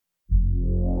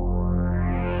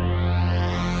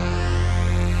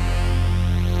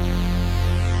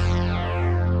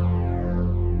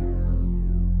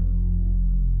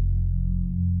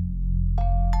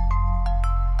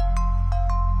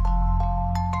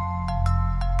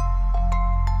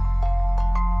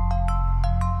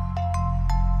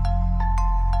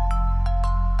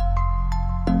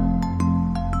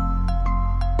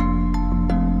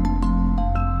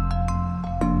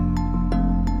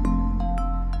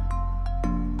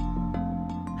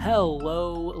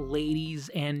Hello, ladies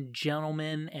and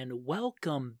gentlemen, and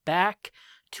welcome back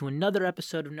to another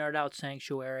episode of Nerd Out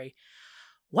Sanctuary.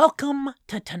 Welcome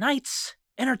to tonight's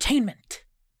entertainment.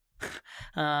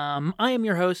 I am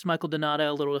your host, Michael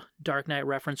Donato. A little Dark Knight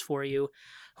reference for you.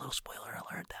 A little spoiler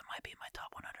alert, that might be in my top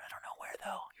 100. I don't know where,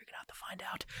 though. You're going to have to find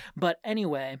out. But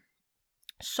anyway,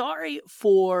 sorry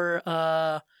for,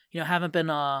 haven't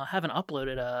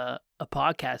uploaded a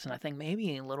podcast in I think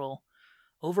maybe a little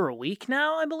over a week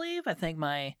now, I believe.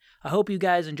 I hope you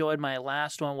guys enjoyed my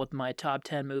last one with my top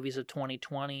 10 movies of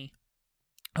 2020.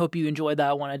 Hope you enjoyed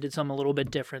that one. I did something a little bit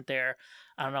different there.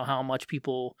 I don't know how much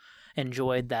people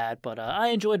enjoyed that, but I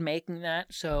enjoyed making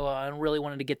that, so I really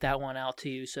wanted to get that one out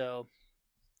to you. So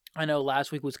I know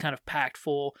last week was kind of packed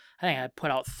full. I think I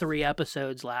put out 3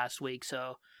 episodes last week,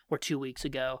 or 2 weeks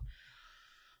ago.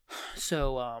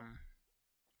 So,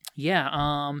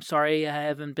 sorry I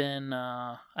haven't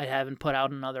put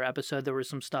out another episode. There was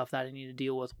some stuff that I need to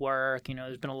deal with work.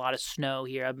 There's been a lot of snow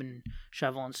here. I've been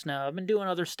shoveling snow. I've been doing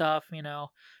other stuff,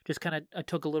 just kind of, I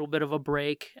took a little bit of a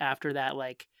break after that,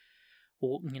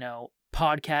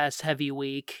 podcast heavy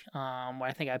week, where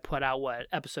I think I put out,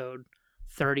 episode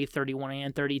 30, 31,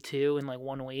 and 32 in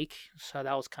 1 week. So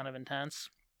that was kind of intense.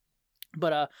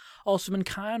 But, also been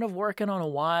kind of working on a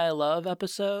Why I Love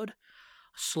episode.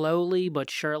 Slowly but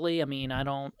surely. I mean, I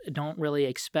don't really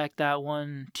expect that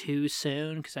one too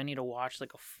soon because I need to watch a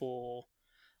full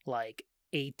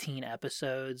 18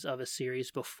 episodes of a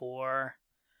series before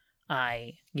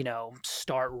I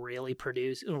start really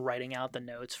writing out the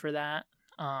notes for that.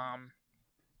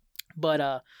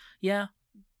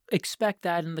 Expect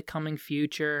that in the coming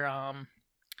future.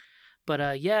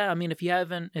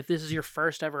 If this is your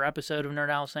first ever episode of Nerd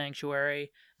Out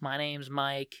Sanctuary, my name's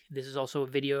Mike. This is also a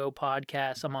video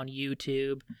podcast. I'm on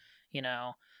YouTube. Hey,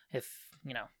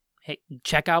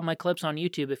 check out my clips on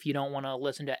YouTube if you don't want to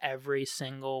listen to every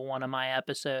single one of my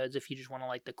episodes, if you just want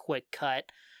to the quick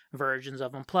cut versions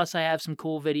of them. Plus, I have some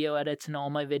cool video edits in all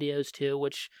my videos too,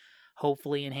 which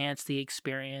hopefully enhance the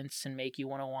experience and make you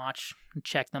want to watch and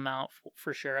check them out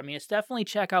for sure. I mean, it's definitely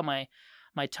check out my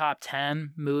top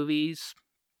 10 movies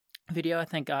video. I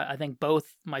think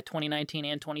both my 2019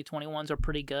 and 2021s are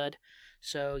pretty good.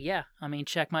 So yeah,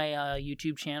 check my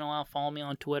YouTube channel out. Follow me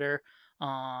on Twitter,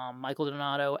 Michael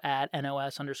Donato at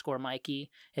NOS_Mikey.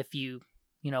 If you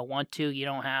want to, you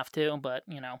don't have to, but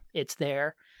it's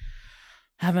there.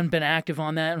 Haven't been active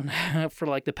on that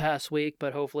for the past week,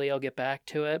 but hopefully I'll get back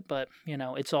to it. But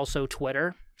it's also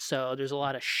Twitter, so there's a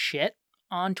lot of shit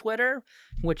on Twitter,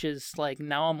 which is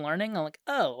now I'm learning. I'm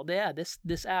oh yeah,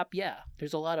 this app, yeah,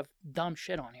 there's a lot of dumb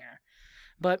shit on here,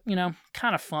 but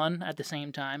kind of fun at the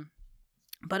same time.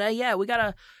 But we got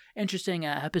a interesting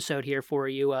episode here for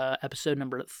you, episode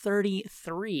number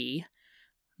 33,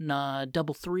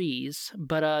 double threes.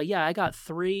 But I got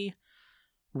 3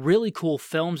 really cool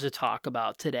films to talk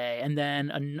about today, and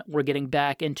then we're getting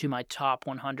back into my top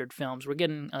 100 films. We're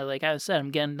getting, like I said,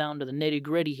 I'm getting down to the nitty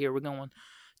gritty here. We're going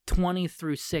 20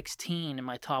 through 16 in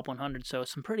my top 100, so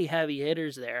some pretty heavy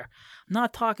hitters there. I'm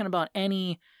not talking about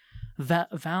any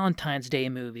Valentine's Day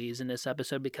movies in this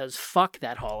episode because fuck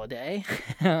that holiday.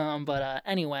 But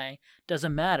anyway,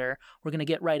 doesn't matter. We're gonna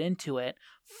get right into it.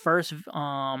 First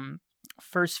film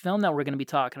that we're gonna be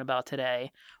talking about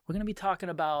today, we're gonna be talking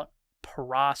about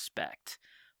Prospect.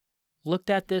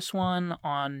 Looked at this one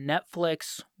on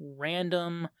Netflix,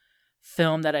 random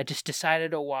film that I just decided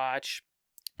to watch.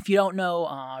 If you don't know,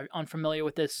 unfamiliar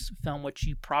with this film, which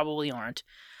you probably aren't,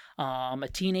 a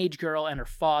teenage girl and her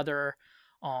father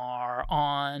are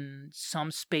on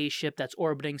some spaceship that's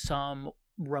orbiting some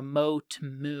remote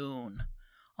moon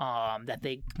that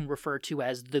they refer to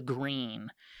as the Green.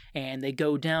 And they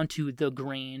go down to the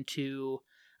Green to,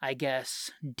 I guess,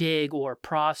 dig or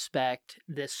prospect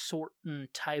this certain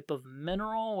type of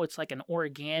mineral. It's like an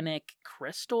organic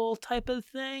crystal type of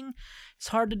thing. It's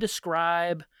hard to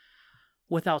describe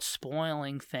without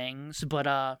spoiling things,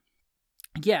 but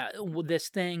this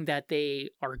thing that they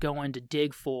are going to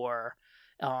dig for,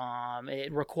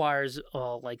 it requires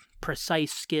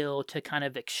precise skill to kind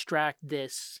of extract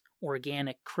this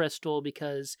organic crystal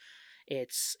because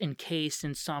it's encased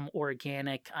in some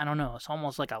organic, I don't know, it's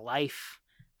almost like a life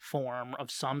form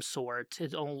of some sort.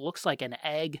 It looks like an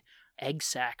egg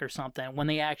sac or something. When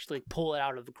they actually pull it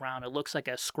out of the ground, it looks like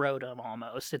a scrotum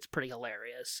almost. It's pretty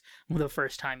hilarious the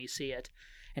first time you see it,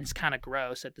 and it's kind of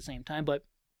gross at the same time. But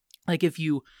if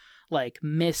you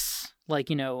miss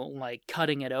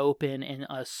cutting it open in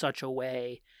such a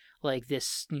way,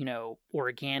 this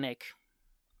organic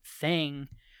thing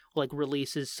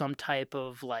releases some type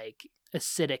of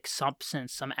acidic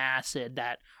substance, some acid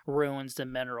that ruins the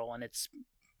mineral, and it's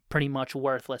pretty much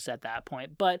worthless at that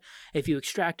point. But if you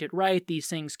extract it right, these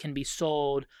things can be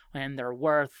sold and they're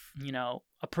worth,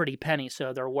 a pretty penny,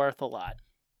 so they're worth a lot.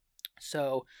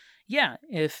 So, yeah,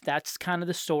 if that's kind of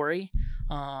the story,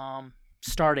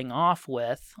 starting off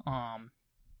with,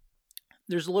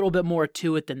 there's a little bit more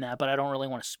to it than that, but I don't really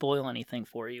want to spoil anything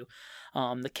for you.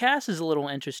 The cast is a little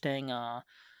interesting.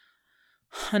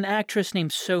 An actress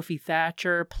named Sophie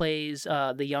Thatcher plays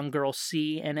the young girl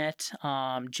C in it.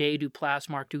 Jay Duplass,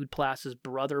 Mark Duplass's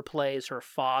brother, plays her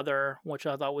father, which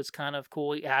I thought was kind of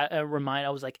cool. I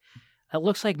was like, it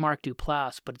looks like Mark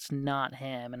Duplass, but it's not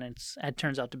him, and it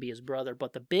turns out to be his brother.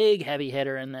 But the big heavy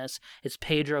hitter in this is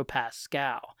Pedro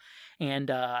Pascal. And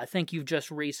I think you've just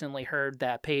recently heard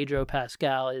that Pedro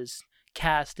Pascal is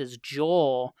cast as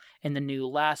Joel in the new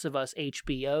Last of Us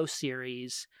HBO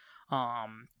series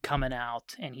coming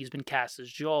out, and he's been cast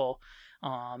as Joel.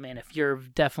 And if you're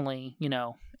definitely,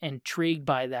 intrigued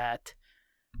by that,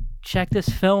 check this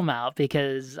film out,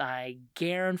 because I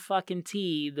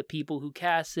guarantee the people who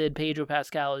casted Pedro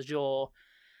Pascal as Joel,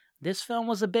 this film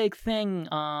was a big thing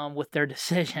with their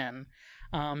decision.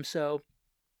 So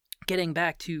getting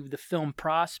back to the film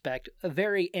prospect, a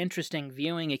very interesting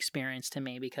viewing experience to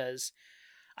me, because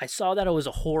I saw that it was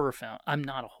a horror film. I'm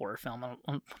not a horror film.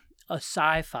 A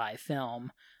sci-fi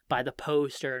film by the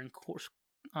poster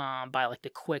and by like the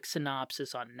quick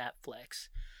synopsis on Netflix.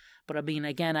 But I mean,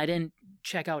 again, I didn't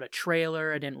check out a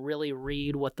trailer. I didn't really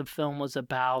read what the film was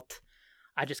about.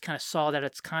 I just kind of saw that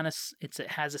it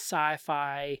has a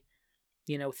sci-fi,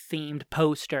 themed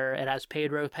poster. It has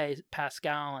Pedro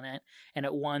Pascal in it, and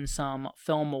it won some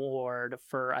film award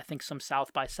for, I think, some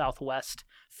South by Southwest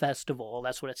festival.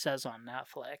 That's what it says on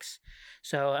Netflix.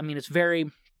 So, I mean, it's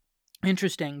very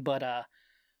interesting, but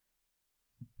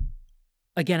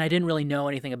again, I didn't really know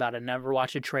anything about it. Never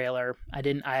watched a trailer. I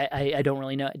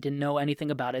didn't know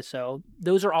anything about it. So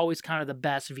those are always kind of the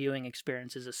best viewing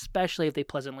experiences, especially if they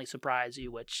pleasantly surprise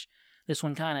you, which this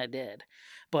one kind of did.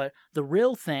 But the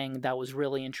real thing that was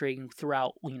really intriguing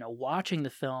throughout, watching the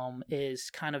film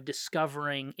is kind of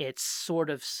discovering its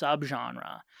sort of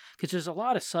subgenre, because there's a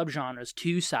lot of subgenres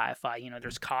to sci-fi.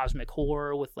 There's cosmic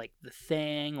horror with like The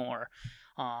Thing, or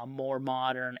more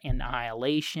modern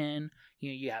Annihilation.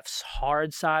 You have hard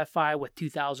sci-fi with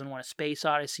 2001: A Space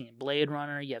Odyssey and Blade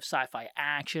Runner. You have sci-fi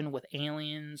action with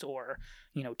Aliens or,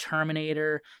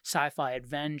 Terminator. Sci-fi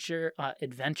adventure,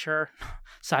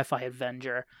 sci-fi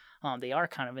adventure. They are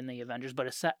kind of in the Avengers, but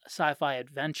a sci-fi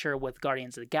adventure with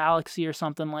Guardians of the Galaxy or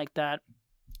something like that.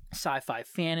 Sci-fi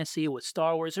fantasy with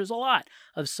Star Wars. There's a lot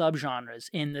of subgenres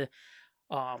in the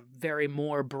very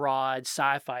more broad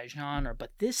sci-fi genre,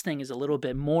 but this thing is a little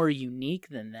bit more unique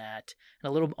than that,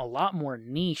 and a lot more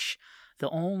niche. The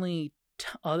only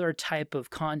other type of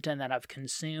content that I've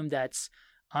consumed that's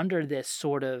under this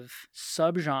sort of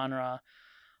subgenre,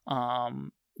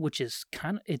 which is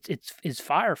kind of is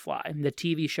Firefly, the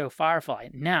TV show Firefly.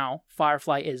 Now,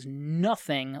 Firefly is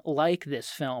nothing like this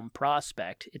film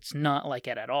prospect. It's not like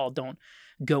it at all. Don't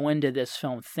go into this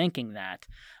film thinking that,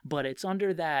 but it's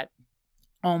under that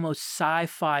almost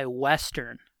sci-fi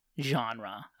western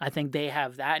genre. I think they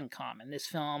have that in common. This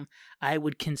film, I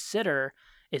would consider,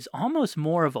 is almost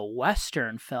more of a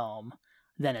western film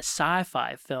than a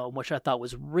sci-fi film, which I thought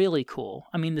was really cool.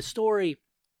 I mean, the story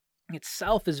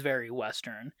itself is very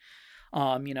western.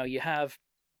 You have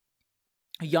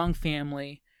a young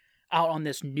family out on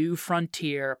this new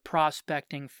frontier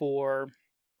prospecting for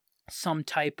some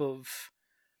type of,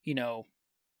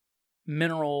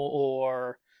 mineral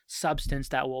or substance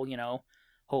that will,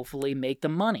 hopefully make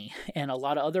them money. And a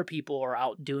lot of other people are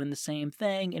out doing the same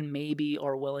thing and maybe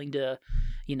are willing to,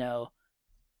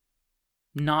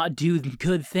 not do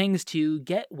good things to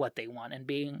get what they want, and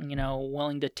being,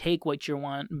 willing to take what you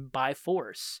want by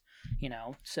force,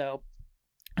 so,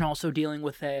 and also dealing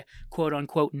with a quote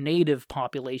unquote native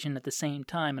population at the same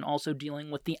time, and also dealing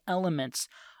with the elements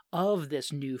of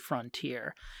this new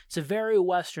frontier. It's a very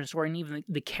Western story, and even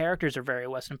the characters are very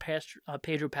Western.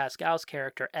 Pedro Pascal's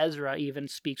character, Ezra, even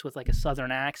speaks with like a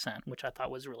Southern accent, which I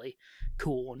thought was really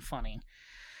cool and funny.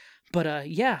 But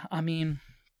yeah, I mean,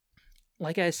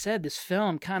 like I said, this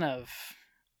film kind of,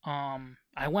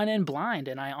 I went in blind,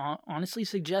 and I honestly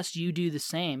suggest you do the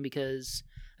same, because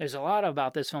there's a lot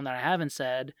about this film that I haven't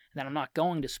said, that I'm not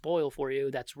going to spoil for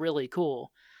you, that's really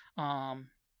cool.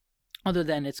 Other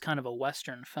than it's kind of a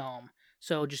Western film.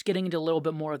 So just getting into a little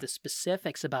bit more of the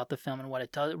specifics about the film and what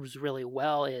it does really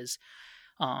well is,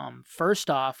 first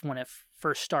off, when it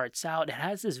first starts out, it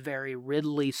has this very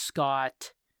Ridley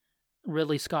Scott's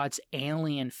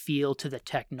Alien feel to the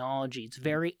technology. It's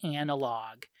very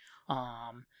analog.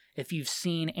 if you've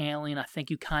seen Alien, I think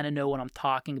you kind of know what I'm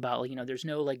talking about. Like, you know, there's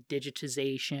no like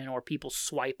digitization or people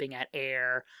swiping at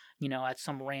air, you know, at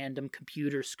some random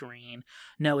computer screen.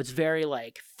 No, it's very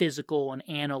like physical and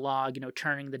analog, you know,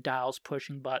 turning the dials,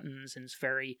 pushing buttons, and it's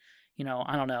very, you know,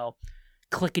 I don't know,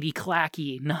 clickety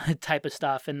clacky type of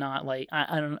stuff, and not like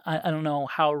I don't know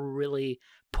how to really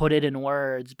put it in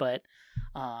words, but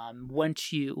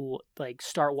once you like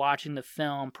start watching the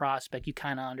film Prospect, you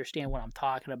kind of understand what I'm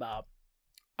talking about.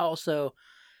 Also,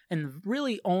 and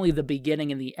really only the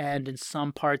beginning and the end and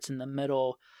some parts in the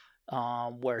middle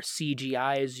where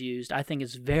CGI is used, I think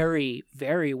is very,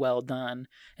 very well done,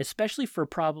 especially for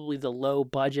probably the low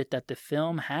budget that the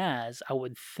film has. I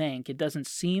would think it doesn't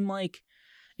seem like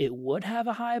it would have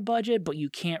a high budget, but you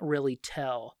can't really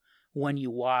tell when you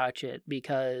watch it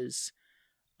because,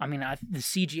 I mean, the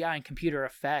CGI and computer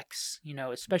effects, you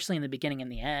know, especially in the beginning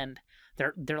and the end,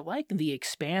 they're like the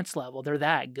Expanse level. They're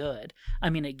that good. I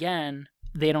mean, again,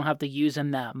 they don't have to use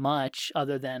them that much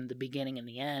other than the beginning and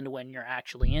the end when you're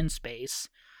actually in space,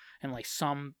 and like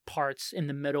some parts in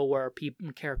the middle where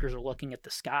characters are looking at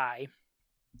the sky,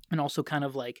 and also kind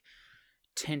of like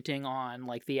tinting on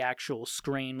like the actual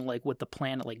screen, like with the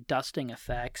planet, like dusting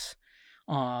effects.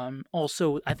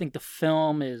 Also, I think the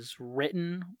film is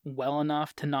written well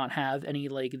enough to not have any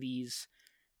like these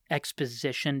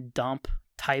exposition dump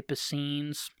type of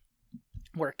scenes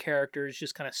where characters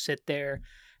just kind of sit there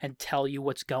and tell you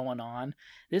what's going on.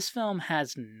 This film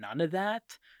has none of that,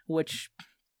 which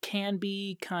can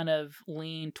be kind of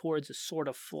lean towards a sort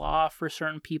of flaw for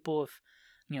certain people if,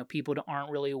 you know, people aren't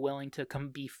really willing to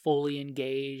be fully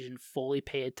engaged and fully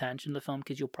pay attention to the film,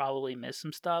 because you'll probably miss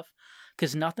some stuff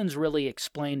because nothing's really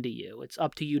explained to you. It's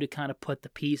up to you to kind of put the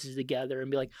pieces together and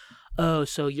be like, oh,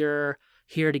 so you're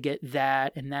here to get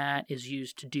that, and that is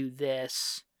used to do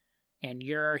this, and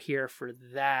you're here for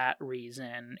that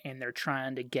reason, and they're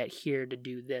trying to get here to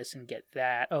do this and get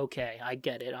that. Okay, I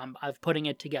get it. I'm putting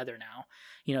it together now.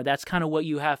 You know, that's kind of what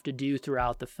you have to do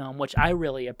throughout the film, which I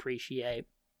really appreciate.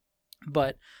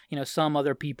 But, you know, some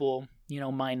other people, you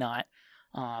know, might not.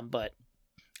 But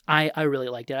I really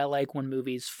liked it. I like when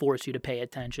movies force you to pay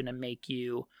attention and make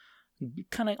you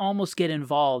kind of almost get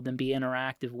involved and be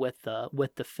interactive with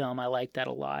the film. I like that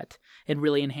a lot. It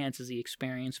really enhances the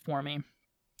experience for me.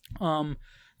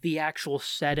 The actual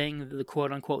setting, the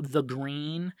quote unquote, the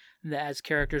green, as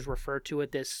characters refer to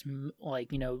it, this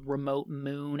like, you know, remote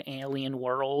moon alien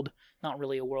world, not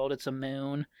really a world, it's a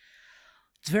moon.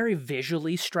 It's very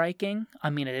visually striking.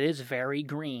 I mean, it is very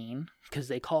green because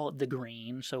they call it the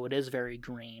green, so it is very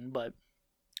green. But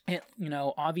it, you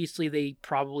know, obviously they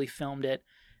probably filmed it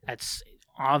at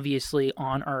obviously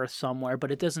on Earth somewhere,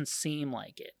 but it doesn't seem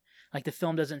like it. Like the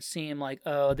film doesn't seem like,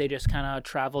 oh, they just kind of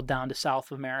traveled down to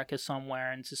South America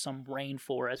somewhere into some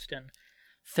rainforest and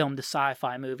filmed a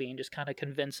sci-fi movie and just kind of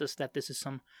convinced us that this is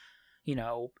some, you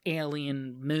know,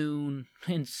 alien moon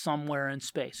in somewhere in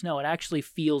space. No, it actually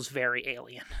feels very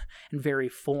alien and very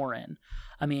foreign.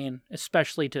 I mean,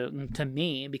 especially to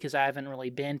me, because I haven't really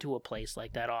been to a place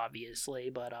like that, obviously.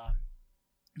 But,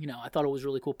 you know, I thought it was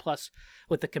really cool. Plus,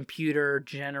 with the computer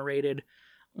generated,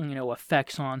 you know,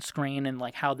 effects on screen and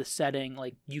like how the setting,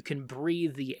 like you can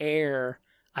breathe the air,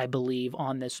 I believe,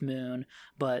 on this moon,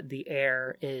 but the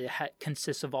air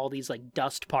consists of all these like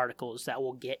dust particles that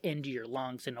will get into your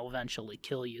lungs and eventually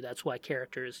kill you. That's why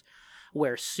characters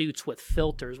wear suits with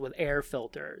filters, with air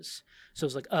filters. So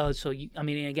it's like, oh, so you, I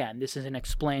mean, again, this isn't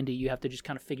explained to you. You have to just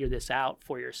kind of figure this out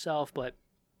for yourself. But,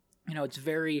 you know, it's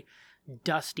very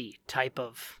dusty type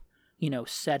of, you know,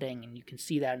 setting, and you can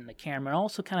see that in the camera. It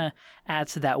also kind of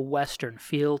adds to that Western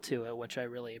feel to it, which I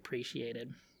really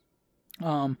appreciated.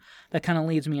 That kind of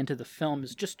leads me into the film.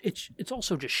 Is just it's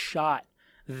also just shot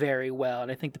very well,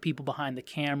 and I think the people behind the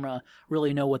camera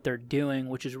really know what they're doing,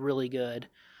 which is really good.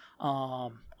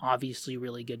 Obviously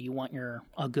really good. You want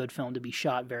a good film to be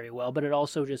shot very well, but it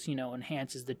also just, you know,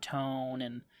 enhances the tone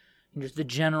and just the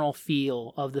general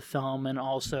feel of the film, and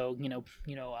also, you know,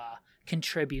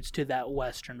 contributes to that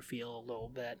Western feel a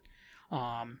little bit.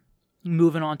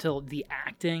 Moving on to the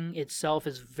acting itself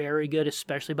is very good,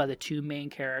 especially by the two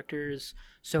main characters,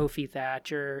 Sophie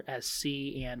Thatcher as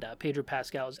C and Pedro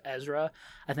Pascal as Ezra.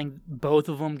 I think both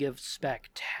of them give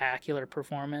spectacular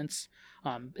performance,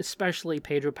 especially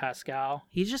Pedro Pascal.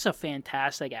 He's just a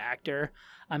fantastic actor.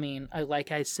 I mean,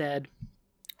 like I said,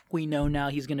 we know now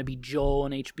he's going to be Joel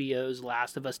in HBO's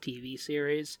Last of Us TV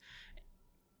series.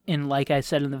 And like I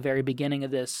said in the very beginning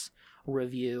of this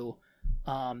review,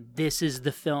 this is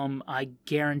the film I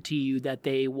guarantee you that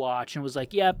they watch and was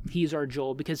like, yep, he's our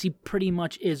Joel, because he pretty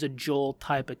much is a Joel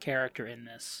type of character in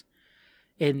this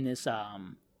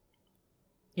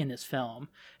in this film.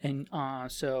 And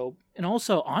and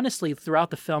also honestly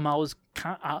throughout the film I was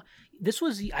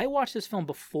I watched this film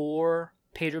before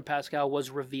Pedro Pascal was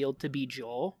revealed to be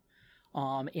Joel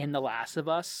in The Last of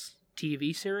Us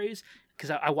TV series, because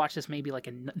I watched this maybe like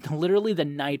literally the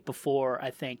night before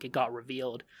I think it got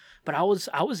revealed. But I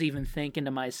was even thinking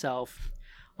to myself,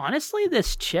 honestly,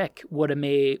 this chick would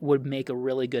make a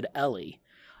really good Ellie.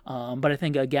 But I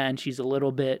think again she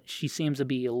seems to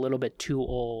be a little bit too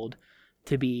old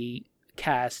to be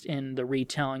cast in the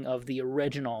retelling of the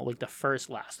original, like the first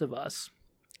Last of Us.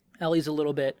 Ellie's a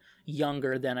little bit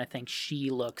younger than I think she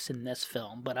looks in this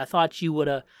film, but I thought she would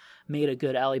have made a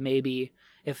good Ellie maybe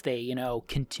if they,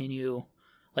 continue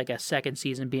like a second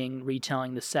season being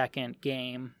retelling the second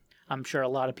game. I'm sure a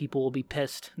lot of people will be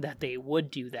pissed that they would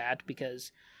do that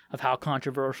because of how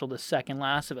controversial the second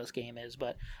Last of Us game is,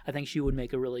 but I think she would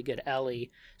make a really good Ellie.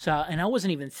 So, and I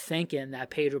wasn't even thinking that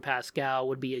Pedro Pascal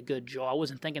would be a good Joel. I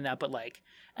wasn't thinking that, but like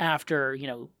after,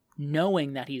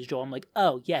 knowing that he's Joel, I'm like,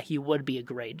 oh yeah, he would be a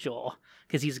great Joel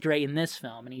because he's great in this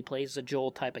film and he plays a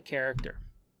Joel type of character.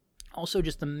 Also,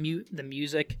 just the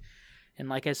music and,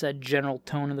 like I said, general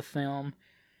tone of the film.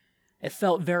 It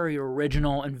felt very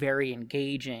original and very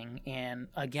engaging, and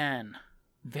again,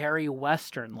 very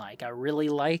Western-like. I really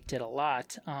liked it a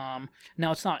lot. Now,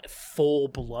 it's not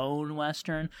full-blown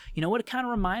Western. You know what it kind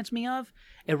of reminds me of?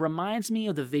 It reminds me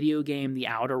of the video game The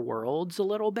Outer Worlds a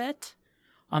little bit.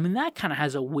 I mean, that kind of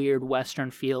has a weird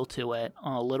Western feel to it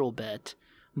a little bit.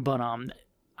 But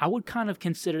I would kind of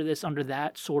consider this under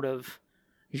that sort of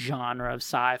genre of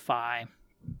sci-fi.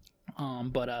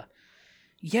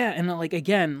 Yeah, and like,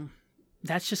 again,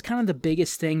 that's just kind of the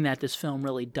biggest thing that this film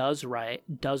really does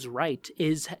right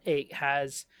is it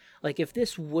has, like, if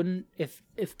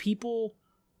people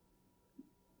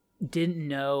didn't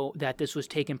know that this was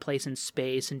taking place in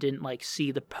space and didn't like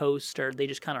see the poster, they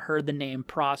just kind of heard the name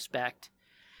Prospect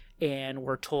and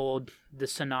were told the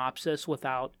synopsis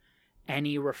without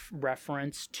any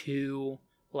reference to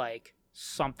like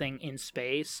something in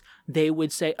space, they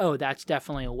would say, oh, that's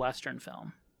definitely a Western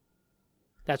film.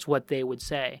 That's what they would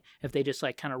say if they just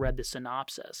like kind of read the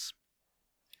synopsis.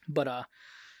 But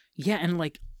yeah, and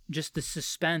like just the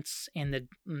suspense and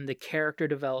the character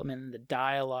development and the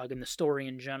dialogue and the story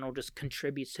in general just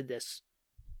contributes to this,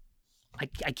 I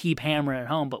keep hammering it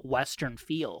home, but Western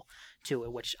feel to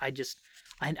it, which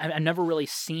I've never really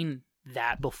seen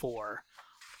that before,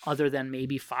 other than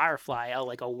maybe Firefly,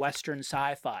 like a Western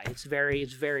sci-fi. It's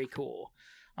very cool.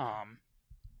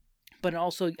 But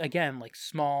also, again, like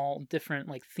small, different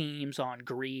like themes on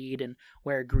greed and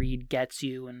where greed gets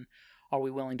you, and are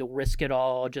we willing to risk it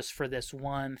all just for this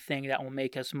one thing that will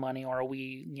make us money, or are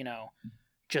we,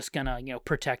 just gonna,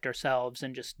 protect ourselves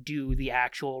and just do the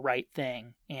actual right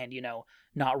thing and,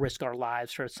 not risk our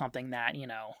lives for something that,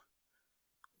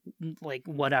 like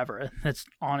whatever, that's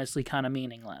honestly kind of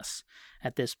meaningless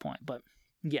at this point. But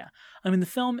yeah, I mean, the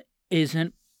film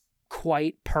isn't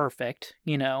quite perfect,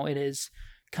 it is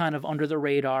kind of under the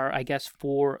radar, I guess,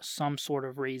 for some sort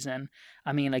of reason.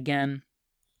 I mean, again,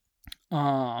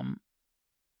 the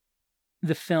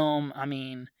film, I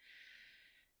mean,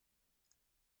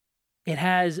 it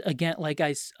has, again, like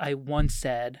I once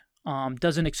said,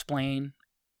 doesn't explain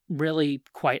really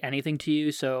quite anything to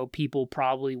you, so people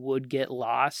probably would get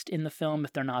lost in the film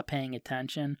if they're not paying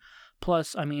attention.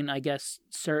 Plus, I mean, I guess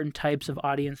certain types of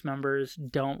audience members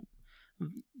don't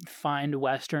find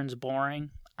Westerns boring.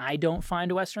 I don't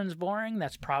find Westerns boring.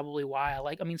 That's probably why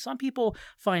I mean, some people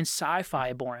find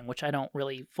sci-fi boring, which I don't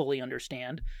really fully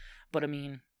understand. But I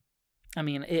mean,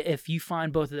 if you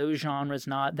find both of those genres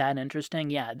not that interesting,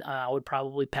 yeah, I would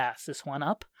probably pass this one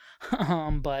up.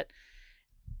 But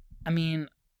I mean,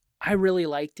 I really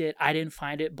liked it. I didn't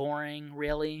find it boring,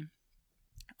 really.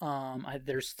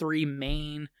 There's 3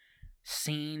 main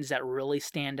scenes that really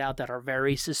stand out that are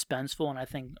very suspenseful and I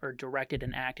think are directed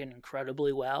and acted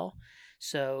incredibly well.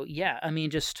 So yeah, I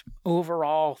mean, just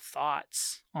overall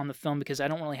thoughts on the film, because I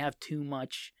don't really have too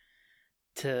much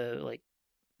to like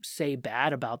say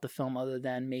bad about the film other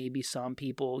than maybe some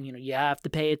people, you have to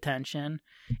pay attention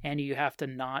and you have to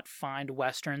not find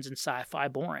Westerns and sci-fi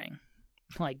boring.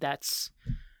 Like that's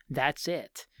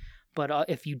it. But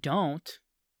if you don't,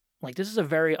 like, this is a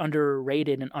very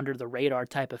underrated and under the radar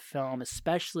type of film,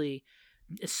 especially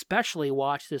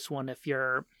watch this one if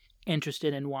you're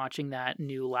interested in watching that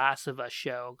new Last of Us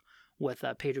show with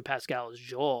Pedro Pascal as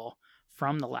Joel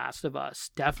from The Last of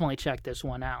Us. Definitely check this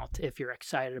one out if you're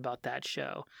excited about that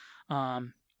show.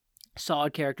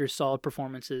 Solid characters, solid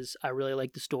performances. I really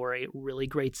like the story. Really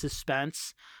great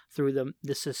suspense through the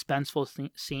suspenseful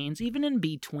scenes, even in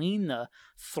between the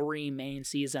 3 main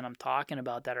scenes that I'm talking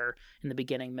about that are in the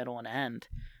beginning, middle, and end.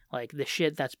 Like the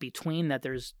shit that's between that,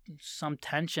 there's some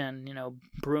tension,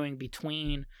 brewing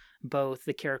between both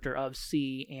the character of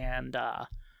C and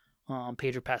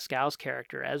Pedro Pascal's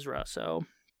character, Ezra. So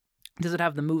does it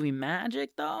have the movie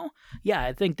magic though? Yeah,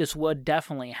 I think this would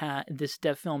definitely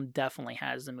film definitely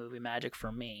has the movie magic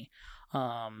for me.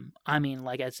 I mean,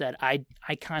 like I said, I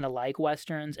kind of like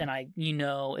Westerns, and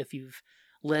if you've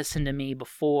listened to me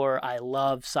before, I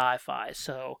love sci-fi.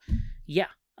 So yeah,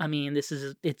 I mean,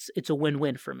 it's a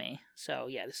win-win for me. So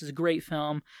yeah, this is a great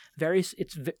film.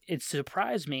 It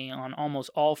surprised me on almost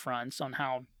all fronts on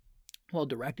how well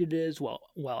directed it is,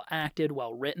 well acted,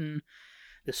 well written.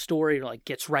 The story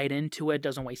gets right into it,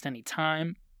 doesn't waste any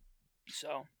time.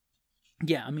 So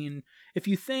yeah, I mean, if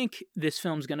you think this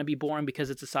film's going to be boring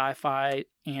because it's a sci-fi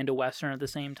and a Western at the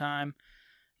same time,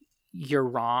 you're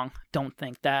wrong. Don't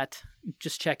think that.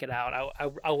 Just check it out.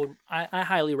 I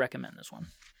highly recommend this one.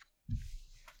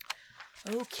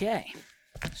 Okay,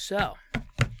 so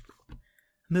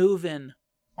moving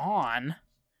on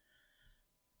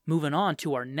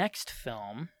to our next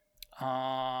film,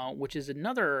 which is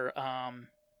another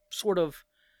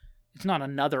it's not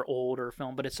another older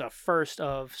film, but it's a first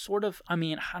of I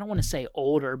don't want to say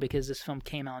older because this film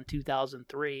came out in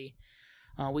 2003.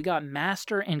 We got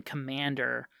Master and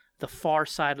Commander, The Far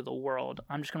Side of the World.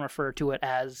 I'm just going to refer to it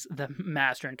as the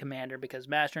Master and Commander because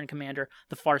Master and Commander,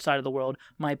 The Far Side of the World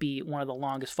might be one of the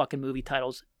longest fucking movie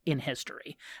titles in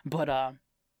history. But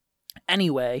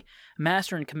anyway,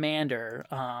 Master and Commander,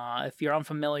 if you're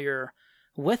unfamiliar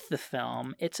with the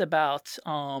film, it's about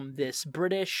this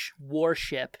British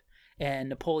warship in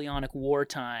Napoleonic War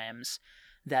times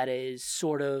that is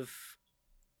sort of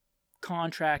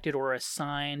contracted or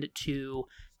assigned to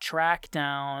track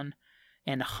down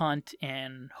and hunt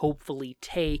and hopefully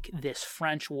take this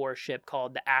French warship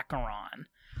called the Acheron.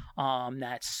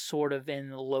 That's sort of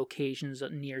in the locations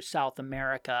near South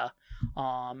America,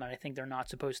 and I think they're not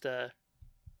supposed to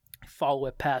follow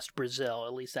it past Brazil.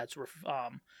 At least that's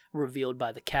revealed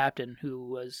by the captain, who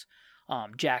was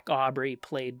Jack Aubrey,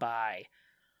 played by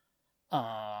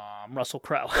Russell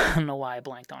Crowe. I don't know why I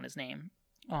blanked on his name.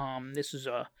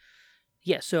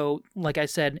 So like I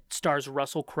said, it stars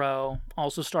Russell Crowe.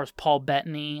 Also stars Paul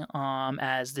Bettany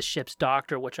as the ship's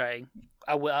doctor, which I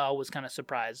was kind of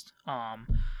surprised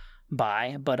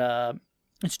by. But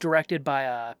it's directed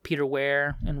by Peter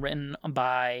Weir and written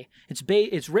by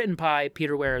it's written by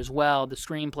Peter Weir as well, the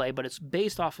screenplay, but it's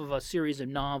based off of a series of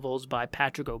novels by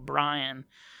Patrick O'Brian,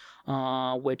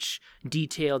 which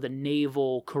detail the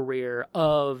naval career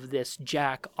of this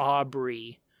Jack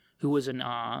Aubrey, who was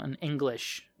an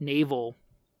English naval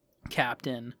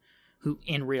captain who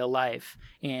in real life.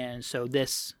 And so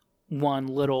this one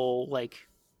little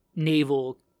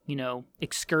naval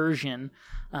excursion,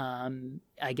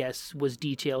 I guess, was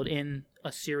detailed in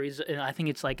a series, and I think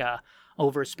it's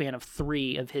over a span of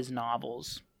 3 of his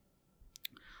novels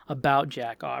about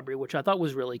Jack Aubrey, which I thought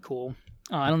was really cool.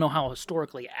 I don't know how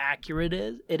historically accurate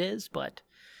it is, but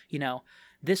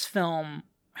this film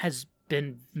has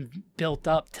been built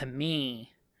up to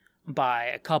me by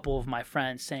a couple of my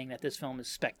friends saying that this film is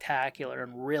spectacular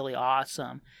and really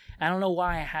awesome. I don't know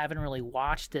why I haven't really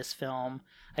watched this film.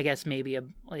 I guess maybe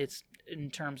it's in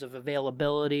terms of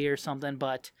availability or something,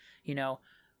 but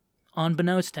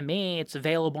unbeknownst to me, it's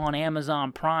available on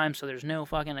Amazon Prime, so there's no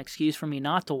fucking excuse for me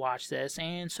not to watch this,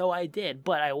 and so I did.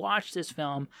 But I watched this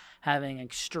film having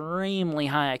extremely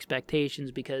high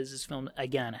expectations because this film,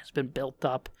 again, has been built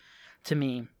up to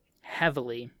me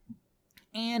heavily.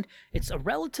 And it's a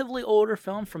relatively older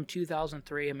film from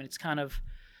 2003. I mean, it's kind of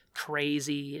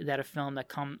crazy that a film that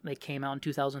came out in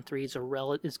 2003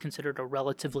 is considered a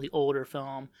relatively older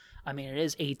film. I mean, it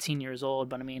is 18 years old,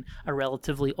 but I mean, a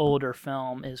relatively older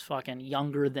film is fucking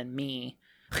younger than me.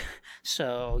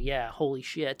 So yeah, holy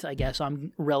shit, I guess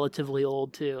I'm relatively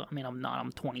old too. I mean, I'm not,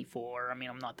 I'm 24. I mean,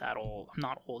 I'm not that old. I'm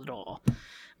not old at all.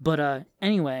 But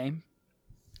anyway,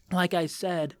 like I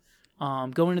said,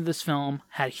 going into this film,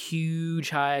 had huge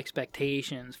high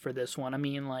expectations for this one. I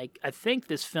mean, I think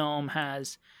this film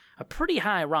has a pretty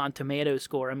high Rotten Tomatoes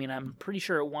score. I mean, I'm pretty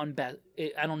sure it won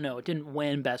I don't know, it didn't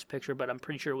win Best Picture, but I'm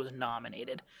pretty sure it was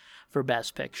nominated for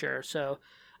Best Picture. So,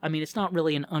 I mean, it's not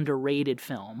really an underrated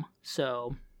film.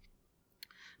 So,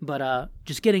 but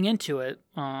just getting into it,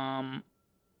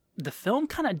 the film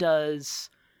kind of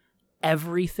does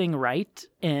everything right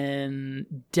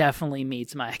and definitely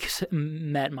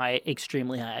met my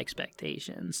extremely high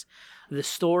expectations. The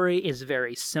story is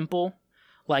very simple.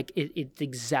 Like it's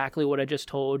exactly what I just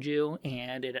told you,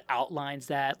 and it outlines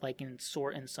that like in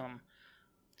some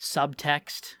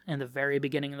subtext in the very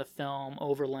beginning of the film,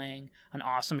 overlaying an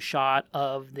awesome shot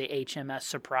of the HMS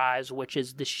Surprise, which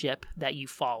is the ship that you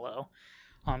follow,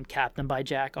 captained by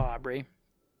Jack Aubrey.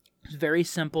 It's very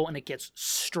simple, and it gets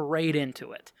straight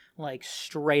into it, like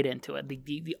straight into it.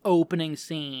 The opening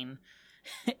scene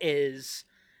is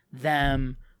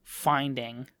them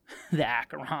finding the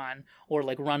Acheron, or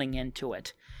like running into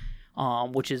it,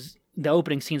 which is, the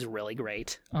opening scene's really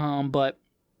great, but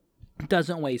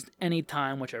doesn't waste any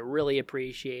time, which I really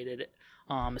appreciated,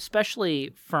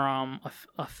 especially from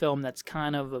a film that's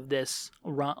kind of this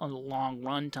long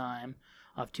run time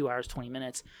of 2 hours 20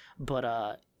 minutes.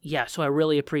 But yeah, so I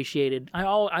really appreciated.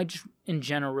 I just in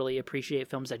general really appreciate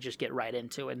films that just get right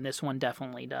into it, and this one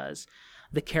definitely does.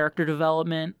 The character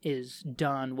development is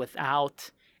done without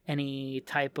any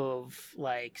type of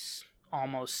like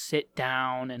almost sit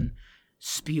down and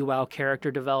spew out character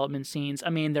development scenes. I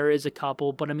mean, there is a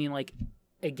couple, but I mean, like,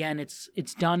 again,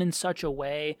 it's done in such a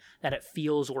way that it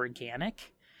feels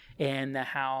organic, and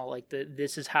how like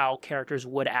this is how characters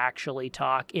would actually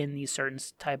talk in these certain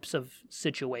types of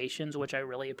situations, which I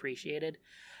really appreciated.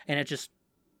 And it just,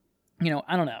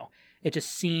 I don't know, it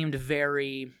just seemed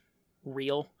very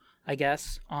real, I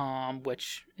guess,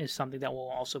 which is something that we'll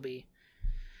also be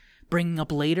bringing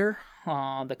up later,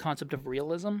 the concept of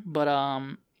realism.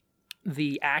 But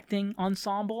the acting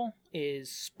ensemble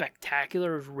is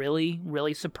spectacular, really,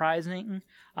 really surprising.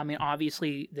 I mean,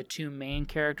 obviously, the two main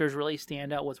characters really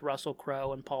stand out with Russell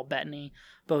Crowe and Paul Bettany,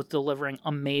 both delivering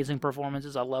amazing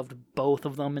performances. I loved both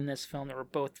of them in this film. They were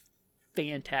both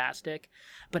fantastic.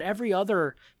 But every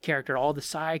other character, all the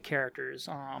side characters,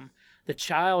 the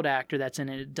child actor that's in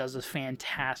it does a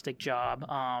fantastic job.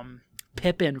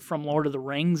 Pippin from Lord of the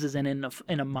Rings is in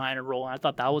a minor role, and I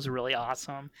thought that was really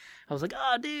awesome. I was like,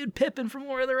 oh, dude, Pippin from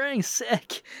Lord of the Rings,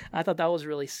 sick. I thought that was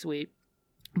really sweet.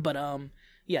 But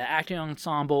yeah, acting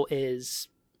ensemble is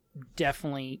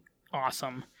definitely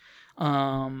awesome.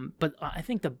 But I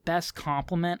think the best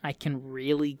compliment I can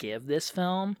really give this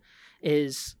film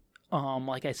is,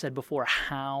 like I said before,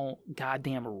 how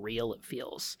goddamn real it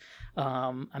feels.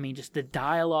 I mean, just the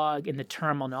dialogue and the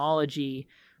terminology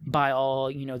by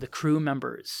all, the crew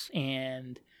members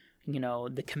and,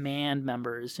 the command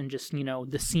members, and just,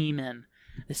 the seamen,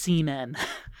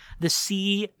 the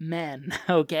seamen,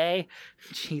 okay?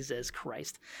 Jesus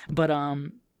Christ. But,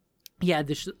 yeah,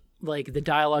 this, like, the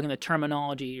dialogue and the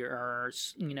terminology are,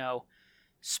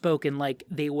 spoken like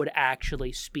they would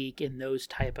actually speak in those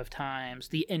type of times.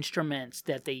 The instruments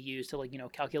that they use to, like,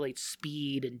 calculate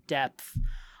speed and depth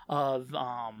of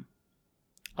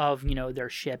their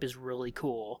ship is really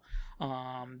cool.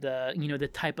 The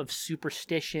type of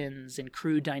superstitions and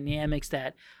crew dynamics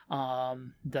that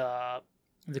the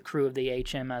crew of the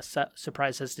HMS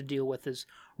Surprise has to deal with is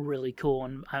really cool,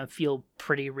 and I feel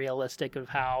pretty realistic of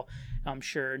how I'm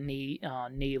sure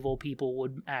naval people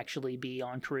would actually be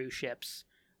on cruise ships,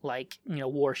 like,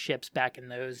 warships back in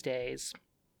those days.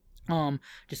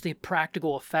 Just the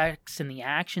practical effects and the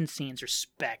action scenes are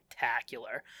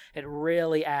spectacular. It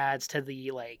really adds to the,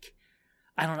 like,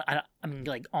 I mean,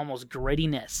 like, almost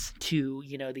grittiness to,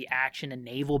 the action and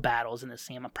naval battles in the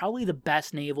scene. Probably the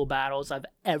best naval battles I've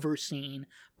ever seen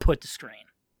put to screen.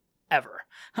 Ever.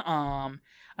 I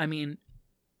mean,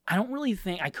 I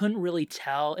couldn't really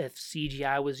tell if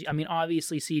CGI was, I mean,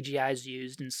 obviously CGI is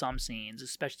used in some scenes,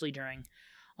 especially during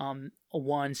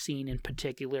one scene in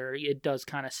particular. It does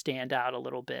kind of stand out a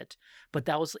little bit, but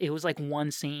it was like one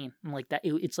scene, like that.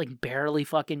 It's like barely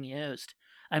fucking used.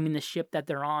 I mean, the ship that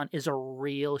they're on is a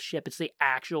real ship. It's the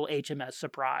actual HMS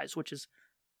Surprise, which is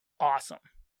awesome.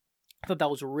 I thought that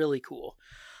was really cool.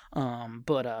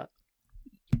 But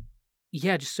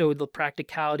yeah, just so the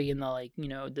practicality and the, like,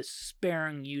 the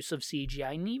sparing use of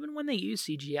CGI, and even when they use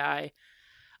CGI,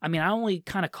 I mean, I only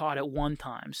kind of caught it one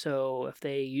time. So if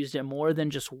they used it more than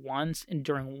just once and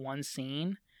during one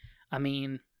scene, I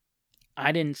mean,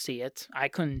 I didn't see it. I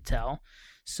couldn't tell.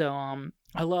 So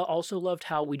I also loved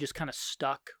how we just kind of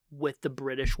stuck with the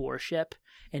British warship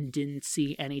and didn't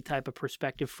see any type of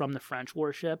perspective from the French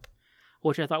warship,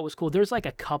 which I thought was cool. There's like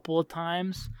a couple of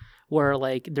times where,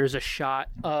 like, there's a shot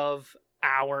of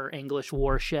our English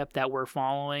warship that we're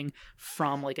following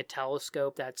from, like, a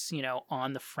telescope that's,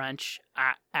 on the French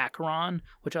Acheron,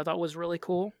 which I thought was really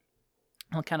cool.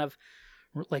 I'll kind of,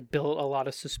 like, build a lot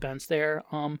of suspense there.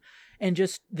 And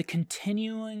just the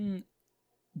continuing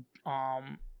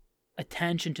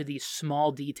attention to these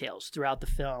small details throughout the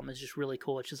film is just really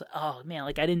cool. It's just like, oh man,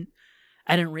 like, I didn't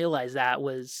realize that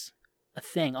was a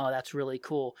thing. Oh, that's really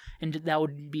cool. And that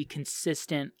would be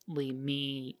consistently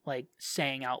me like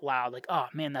saying out loud, like, oh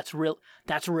man, that's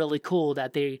really cool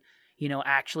that they,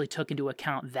 actually took into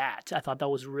account that. I thought that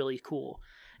was really cool.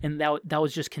 And that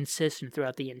was just consistent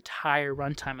throughout the entire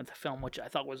runtime of the film, which I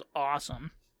thought was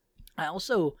awesome. I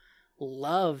also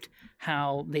loved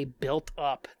how they built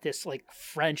up this like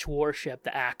French warship,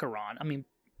 the Acheron. I mean,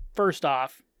 first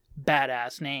off,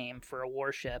 badass name for a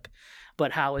warship,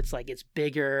 but how it's like it's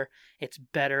bigger, it's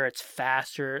better, it's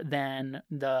faster than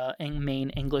the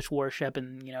main English warship,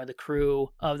 and the crew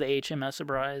of the HMS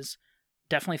Surprise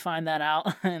definitely find that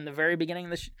out in the very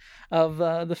beginning of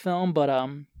the film. But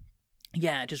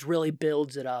yeah, it just really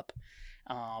builds it up,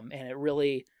 and it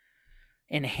really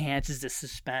enhances the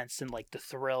suspense and like the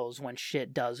thrills when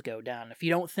shit does go down. If you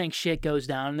don't think shit goes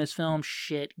down in this film,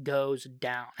 shit goes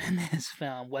down in this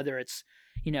film, whether it's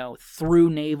through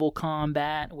naval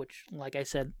combat, which, like I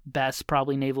said, best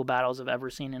probably naval battles I've ever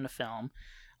seen in a film,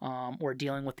 or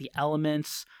dealing with the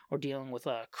elements, or dealing with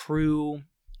a crew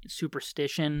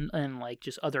superstition and like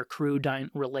just other crew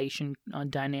relation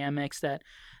dynamics that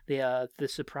the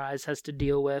Surprise has to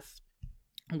deal with,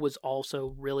 was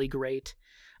also really great.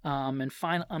 And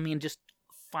final,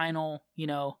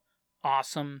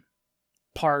 awesome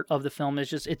part of the film is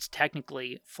just it's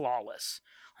technically flawless.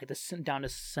 Like down to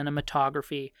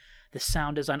cinematography, the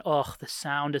sound design. Oh, the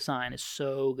sound design is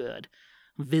so good.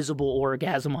 Visible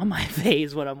orgasm on my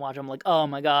face when I'm watching. I'm like, oh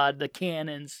my god, the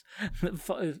cannons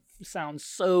sound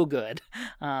so good.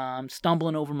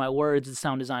 Stumbling over my words. The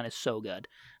sound design is so good,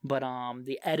 but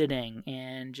the editing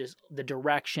and just the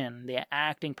direction, the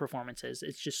acting performances,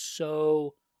 it's just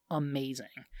so amazing.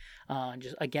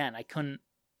 Just again, I couldn't.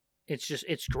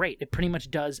 It's great. It pretty much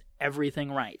does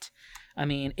everything right. I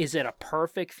mean, is it a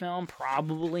perfect film?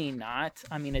 Probably not.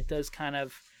 I mean, it does kind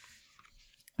of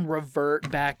revert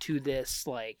back to this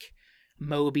like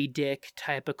Moby Dick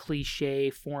type of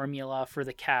cliche formula for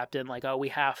the captain. Like, oh, we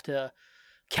have to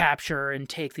capture and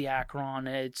take the Acheron.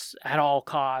 It's at all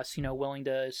costs, willing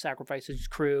to sacrifice his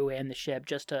crew and the ship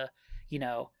just to,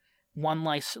 one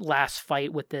last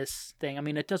fight with this thing. I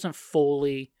mean, it doesn't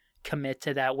fully commit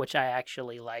to that, which I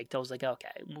actually liked. I was like,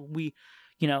 okay, we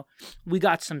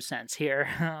got some sense here.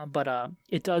 But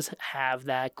it does have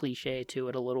that cliche to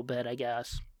it a little bit, I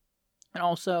guess. And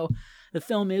also, the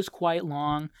film is quite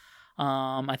long.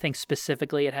 I think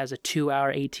specifically it has a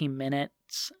 2-hour, 18-minute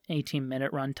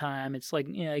runtime. It's like,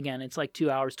 again, it's like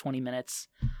 2 hours, 20 minutes.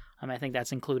 I think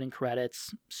that's including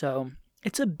credits. So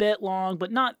it's a bit long,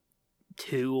 but not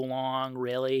too long,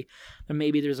 really. Or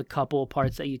maybe there's a couple of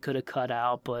parts that you could have cut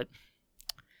out, but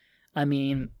I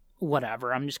mean,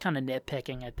 whatever. I'm just kind of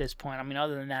nitpicking at this point. I mean,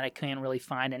 other than that, I can't really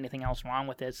find anything else wrong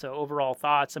with it. So overall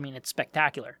thoughts, I mean, it's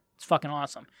spectacular. It's fucking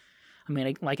awesome. I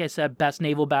mean, like I said, best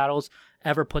naval battles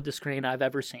ever put to screen I've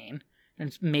ever seen. And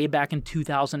it's made back in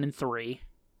 2003,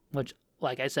 which,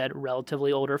 like I said,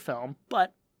 relatively older film.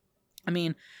 But, I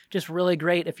mean, just really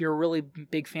great if you're a really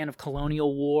big fan of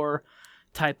colonial war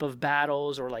type of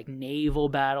battles or like naval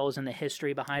battles and the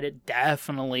history behind it.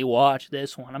 Definitely watch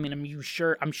this one. I mean,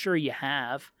 I'm sure you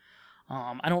have.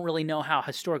 I don't really know how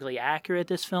historically accurate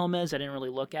this film is. I didn't really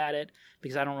look at it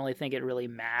because I don't really think it really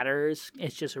matters.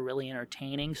 It's just a really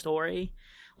entertaining story.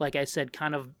 Like I said,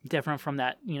 kind of different from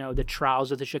that, the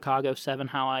Trials of the Chicago 7,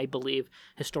 how I believe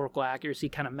historical accuracy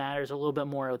kind of matters a little bit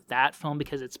more with that film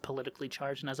because it's politically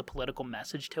charged and has a political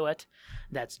message to it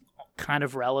that's kind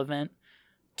of relevant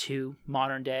to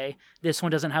modern day. This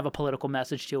one doesn't have a political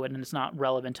message to it and it's not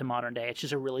relevant to modern day. It's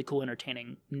just a really cool,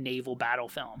 entertaining naval battle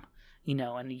film.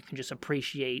 And you can just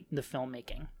appreciate the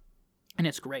filmmaking. And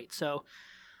it's great. So,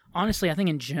 honestly, I think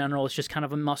in general, it's just kind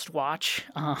of a must-watch.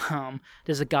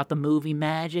 Does it got the movie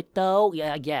magic, though?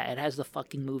 Yeah, it has the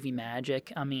fucking movie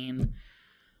magic. I mean,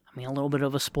 a little bit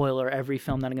of a spoiler. Every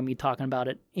film that I'm going to be talking about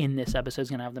in this episode is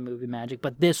going to have the movie magic.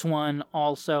 But this one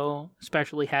also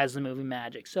especially has the movie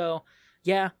magic. So,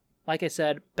 yeah, like I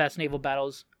said, best naval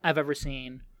battles I've ever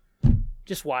seen.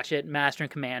 Just watch it. Master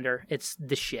and Commander. It's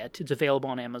the shit. It's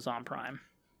available on Amazon Prime.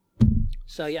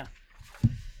 So, yeah.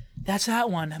 That's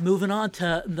that one. Moving on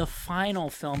to the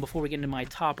final film before we get into my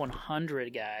top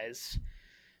 100, guys.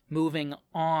 Moving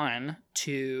on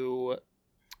to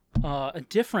a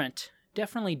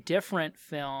definitely different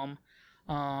film.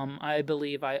 I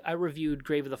believe I reviewed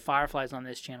Grave of the Fireflies on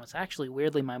this channel. It's actually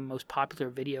weirdly my most popular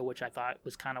video, which I thought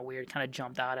was kind of weird, kind of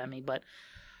jumped out at me. But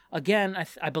again,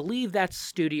 I believe that's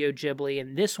Studio Ghibli,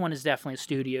 and this one is definitely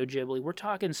Studio Ghibli. We're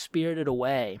talking Spirited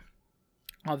Away,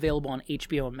 available on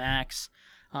HBO Max.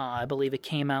 I believe it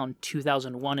came out in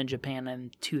 2001 in Japan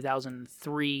and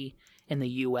 2003 in the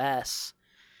U.S.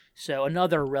 So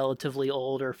another relatively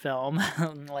older film,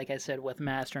 like I said, with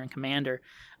Master and Commander.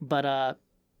 But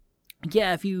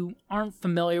yeah, if you aren't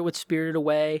familiar with Spirited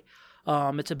Away,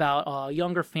 it's about a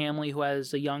younger family who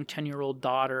has a young 10-year-old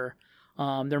daughter.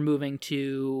 They're moving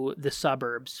to the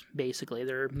suburbs, basically.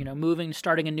 They're, moving,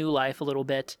 starting a new life a little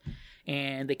bit.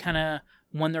 And they kind of,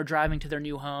 when they're driving to their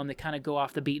new home, they kind of go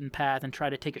off the beaten path and try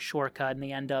to take a shortcut. And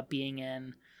they end up being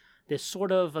in this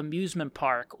sort of amusement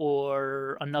park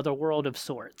or another world of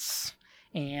sorts.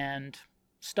 And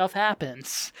stuff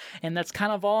happens. And that's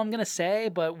kind of all I'm going to say.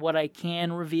 But what I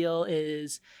can reveal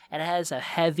is it has a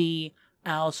heavy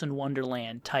Alice in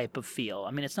Wonderland type of feel.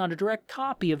 I mean, it's not a direct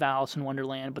copy of Alice in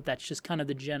Wonderland, but that's just kind of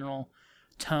the general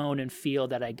tone and feel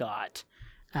that I got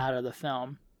out of the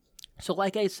film. So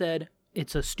like I said,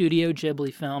 it's a Studio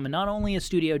Ghibli film, and not only a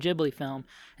Studio Ghibli film,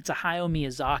 it's a Hayao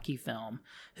Miyazaki film,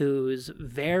 who's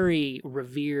very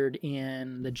revered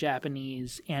in the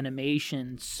Japanese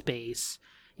animation space,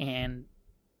 and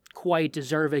quite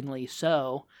deservingly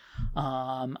so.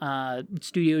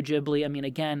 Studio Ghibli, I mean,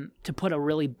 again, to put a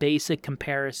really basic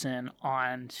comparison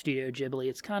on Studio Ghibli,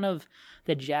 it's kind of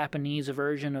the Japanese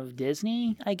version of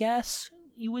Disney, I guess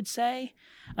you would say.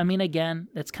 I mean, again,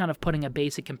 that's kind of putting a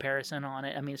basic comparison on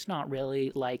it. I mean, it's not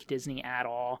really like Disney at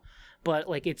all, but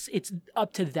like it's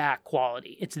up to that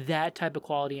quality. It's that type of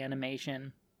quality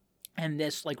animation, and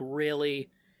this like really,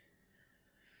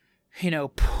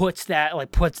 puts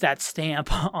that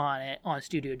stamp on it, on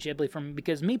Studio Ghibli,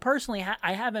 because me personally,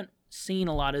 I haven't seen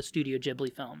a lot of Studio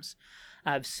Ghibli films.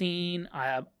 I've seen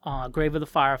Grave of the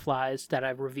Fireflies that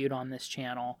I've reviewed on this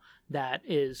channel. That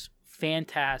is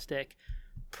fantastic.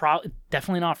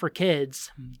 Definitely not for kids.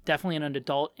 Definitely an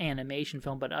adult animation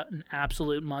film, but an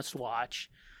absolute must-watch.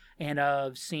 And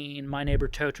I've seen My Neighbor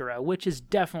Totoro, which is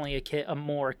definitely a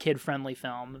more kid-friendly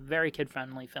film, very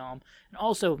kid-friendly film, and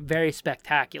also very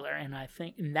spectacular. And I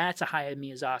think that's a Hayao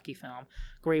Miyazaki film.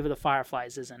 Grave of the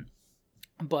Fireflies isn't.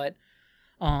 But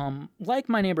like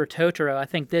My Neighbor Totoro, I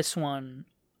think this one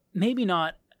maybe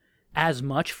not as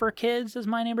much for kids as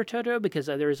My Neighbor Totoro, because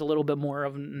there is a little bit more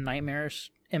of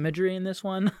nightmarish imagery in this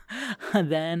one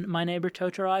than My Neighbor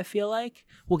Totoro, I feel like.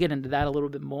 We'll get into that a little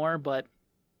bit more, but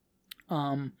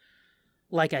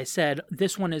like I said,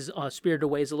 this one is Spirited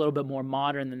Away is a little bit more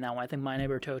modern than that one. I think My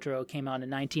Neighbor Totoro came out in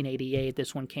 1988.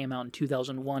 This one came out in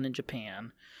 2001 in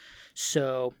Japan.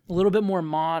 So a little bit more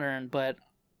modern, but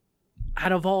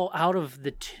out of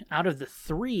the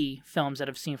three films that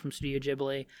I've seen from Studio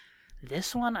Ghibli,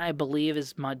 this one I believe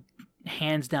is my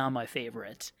hands down my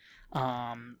favorite.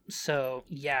 So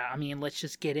yeah, I mean, let's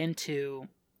just get into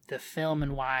the film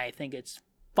and why I think it's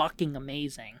fucking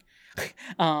amazing.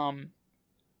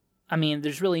 I mean,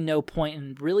 there's really no point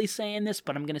in really saying this,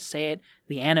 but I'm going to say it.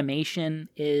 The animation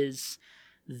is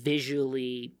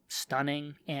visually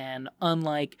stunning, and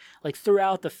unlike,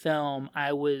 throughout the film,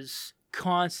 I was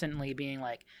constantly being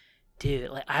like, dude,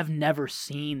 I've never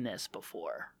seen this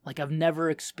before. I've never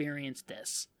experienced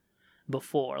this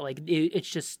before. It's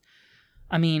just,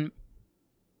 I mean,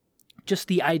 just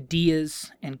the ideas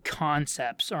and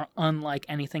concepts are unlike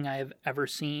anything I've ever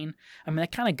seen. I mean,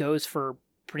 that kind of goes for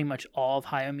pretty much all of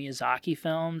Hayao Miyazaki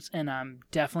films, and I'm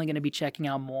definitely going to be checking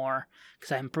out more,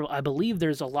 because I believe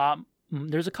there's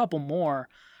a couple more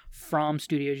from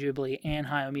Studio Ghibli and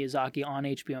Hayao Miyazaki on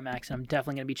HBO Max, and I'm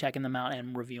definitely going to be checking them out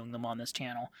and reviewing them on this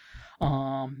channel.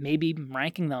 Maybe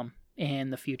ranking them in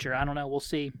the future. I don't know. We'll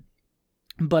see.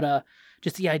 But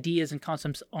just the ideas and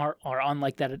concepts are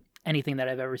unlike that anything that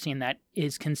I've ever seen that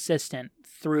is consistent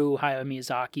through Hayao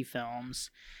Miyazaki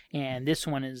films, and this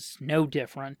one is no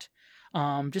different.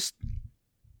 Just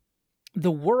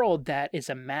the world that is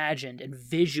imagined and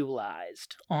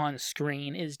visualized on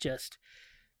screen is just,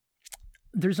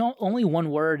 there's only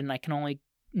one word, and I can only,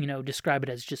 describe it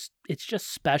as it's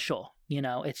just special.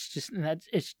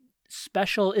 It's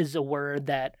special is a word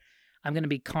that I'm going to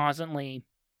be constantly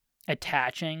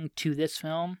attaching to this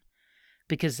film,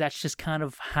 because that's just kind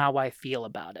of how I feel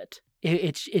about it.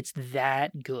 It's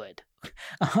that good.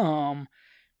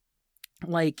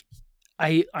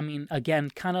 I mean,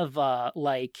 again, kind of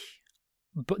like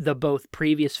the both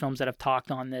previous films that I've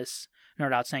talked on this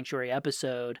Nerd Out Sanctuary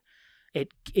episode,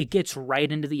 it gets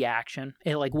right into the action.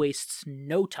 It wastes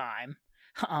no time.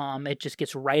 It just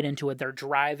gets right into it. They're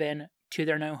driving to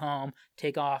their new home,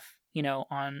 take off,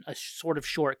 on a sort of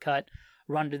shortcut,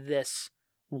 run to this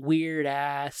weird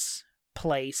ass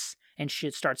place, and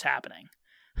shit starts happening.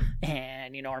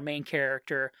 And our main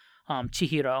character,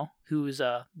 Chihiro, who's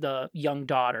the young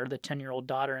daughter, the 10-year-old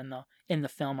daughter in the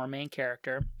film, our main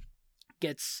character,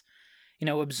 gets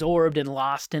absorbed and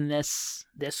lost in this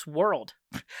world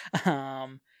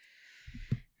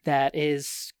that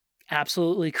is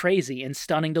absolutely crazy and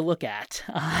stunning to look at,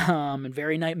 and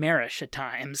very nightmarish at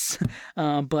times.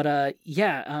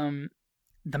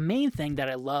 The main thing that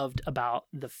I loved about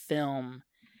the film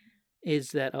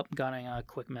is that, oh, got a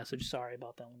quick message. Sorry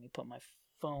about that. Let me put my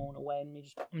phone away.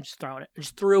 I'm just throwing it. I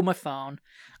just threw my phone.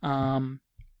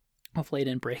 Hopefully I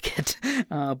didn't break it.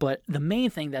 But the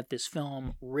main thing that this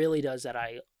film really does that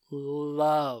I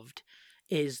loved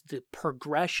is the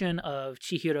progression of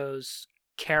Chihiro's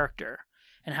character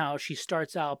and how she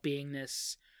starts out being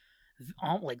this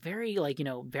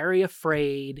very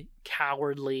afraid,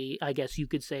 cowardly, I guess you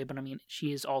could say, but I mean,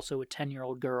 she is also a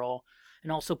 10-year-old girl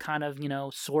and also kind of,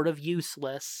 sort of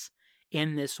useless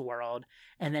in this world.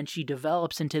 And then she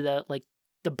develops into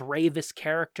the bravest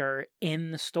character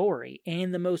in the story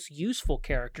and the most useful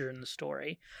character in the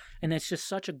story. And it's just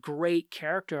such a great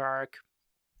character arc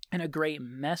and a great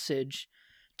message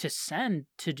to send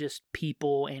to just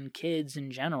people and kids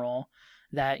in general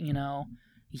that,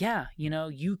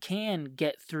 you can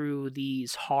get through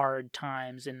these hard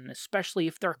times, and especially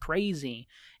if they're crazy,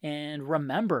 and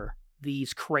remember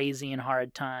these crazy and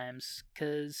hard times,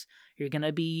 because you're going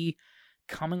to be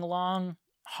coming along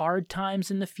hard times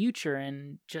in the future,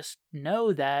 and just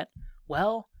know that,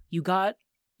 well, you got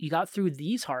through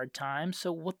these hard times,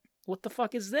 so what the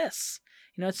fuck is this?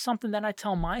 It's something that I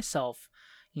tell myself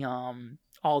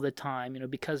all the time,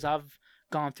 because I've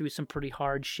gone through some pretty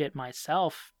hard shit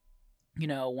myself.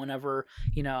 Whenever,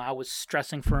 I was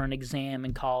stressing for an exam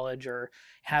in college or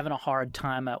having a hard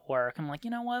time at work, I'm like,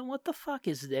 what the fuck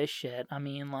is this shit? I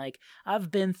mean,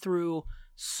 I've been through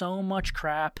so much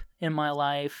crap in my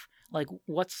life.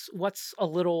 What's a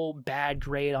little bad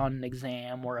grade on an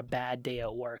exam or a bad day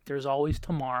at work? There's always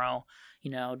tomorrow,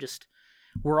 just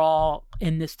we're all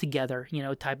in this together,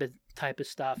 type of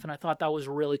stuff. And I thought that was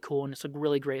really cool, and it's a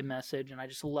really great message. And I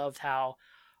just loved how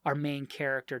our main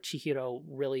character, Chihiro,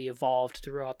 really evolved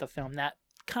throughout the film. That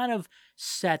kind of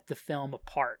set the film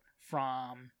apart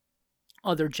from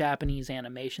other Japanese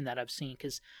animation that I've seen,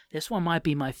 because this one might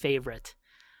be my favorite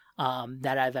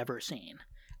that I've ever seen,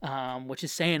 which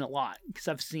is saying a lot, because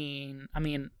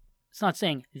it's not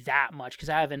saying that much, because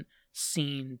I haven't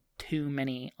seen too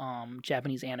many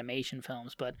Japanese animation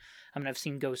films, but I've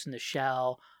seen Ghost in the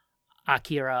Shell,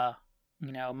 Akira,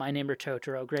 My Neighbor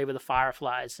Totoro, Grave of the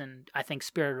Fireflies, and I think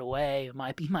Spirited Away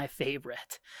might be my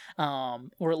favorite.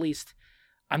 Or at least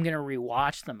I'm going to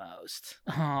rewatch the most,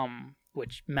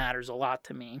 which matters a lot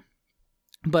to me.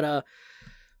 But,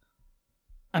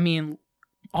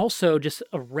 also just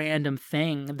a random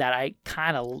thing that I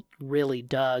kind of really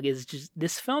dug is just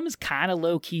this film is kind of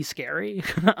low-key scary.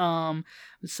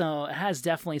 So it has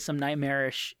definitely some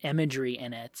nightmarish imagery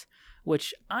in it,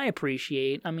 which I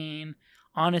appreciate.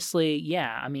 Honestly,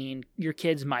 yeah, your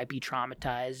kids might be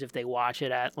traumatized if they watch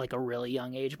it at a really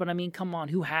young age, but come on,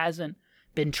 who hasn't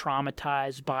been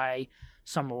traumatized by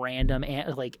some random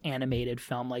animated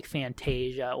film like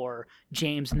Fantasia or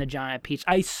James and the Giant Peach?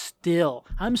 I'm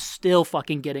still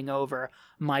fucking getting over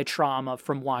my trauma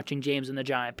from watching James and the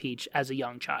Giant Peach as a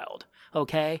young child,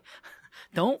 okay?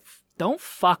 Don't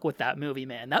fuck with that movie,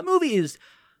 man. That movie is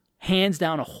hands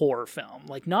down a horror film.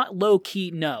 Not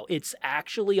low-key, no. It's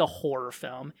actually a horror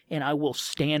film, and I will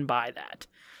stand by that.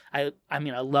 I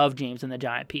love James and the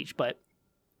Giant Peach, but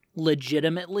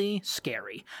legitimately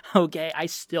scary, okay? I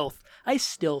still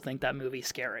think that movie's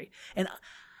scary. And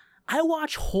I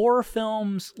watch horror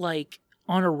films,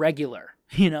 on a regular.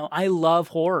 I love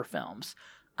horror films.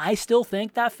 I still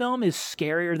think that film is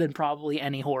scarier than probably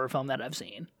any horror film that I've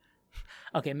seen.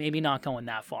 Okay, maybe not going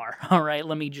that far. All right,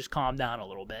 let me just calm down a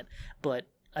little bit. But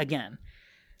again,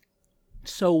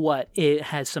 so what? It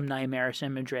has some nightmarish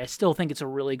imagery. I still think it's a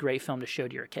really great film to show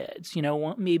to your kids.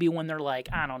 Maybe when they're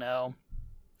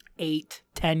 8,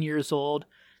 10 years old,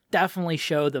 definitely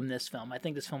show them this film. I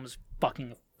think this film is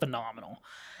fucking phenomenal.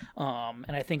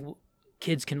 And I think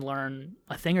kids can learn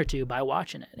a thing or two by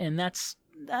watching it. And that's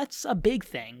a big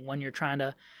thing when you're trying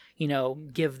to,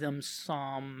 give them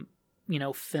some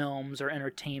films or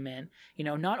entertainment,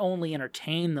 not only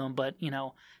entertain them, but,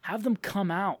 have them come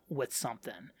out with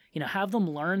something, have them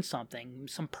learn something,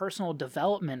 some personal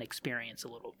development experience a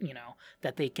little,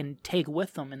 that they can take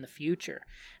with them in the future.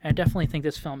 And I definitely think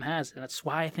this film has, and that's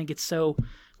why I think it's so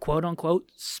quote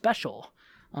unquote special.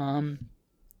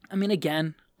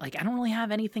 Again, I don't really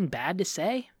have anything bad to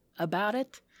say about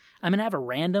it. I'm going to have a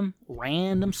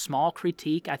random small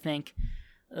critique. I think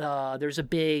there's a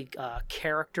big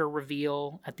character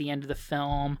reveal at the end of the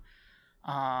film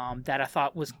that I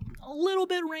thought was a little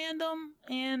bit random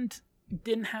and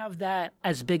didn't have that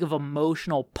as big of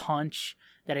emotional punch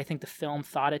that I think the film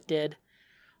thought it did.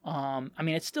 I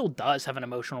mean, it still does have an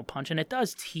emotional punch, and it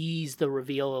does tease the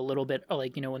reveal a little bit,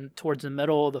 like, towards the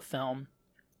middle of the film.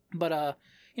 But,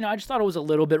 I just thought it was a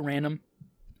little bit random.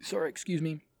 Sorry, excuse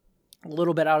me. A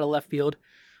little bit out of left field.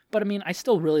 But, I mean, I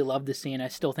still really love the scene. I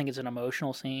still think it's an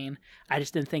emotional scene. I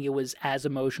just didn't think it was as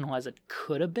emotional as it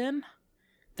could have been.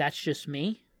 That's just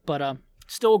me. But,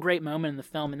 still a great moment in the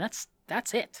film, and that's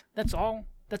it. That's all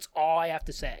I have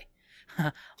to say.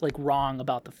 Like, wrong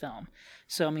about the film.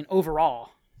 So, I mean,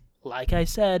 overall, like I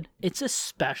said, it's a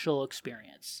special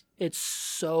experience. It's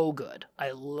so good.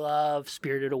 I love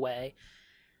Spirited Away.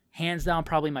 Hands down,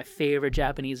 probably my favorite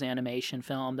Japanese animation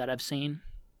film that I've seen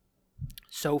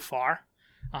so far.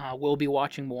 We'll be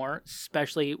watching more,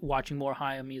 especially watching more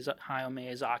Hayao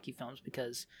Miyazaki films,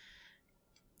 because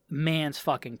man's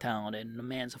fucking talented and the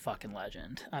man's a fucking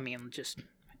legend. I mean, just,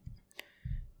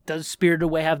 does Spirited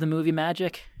Away have the movie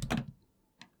magic?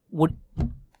 What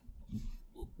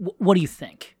do you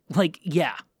think? Like,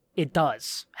 yeah, it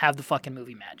does have the fucking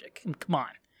movie magic.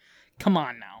 Come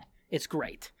on now, it's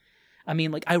great. I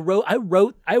mean, like, I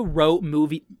wrote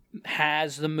movie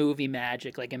has the movie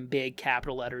magic, like, in big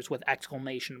capital letters with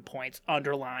exclamation points,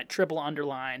 underlined, triple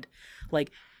underlined, like,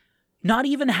 not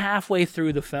even halfway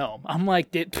through the film. I'm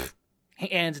like,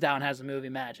 hands down has the movie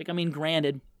magic. I mean,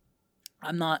 granted,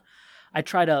 I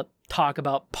try to talk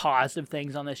about positive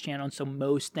things on this channel, and so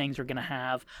most things are going to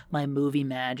have my movie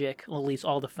magic. Well, at least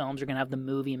all the films are going to have the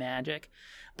movie magic.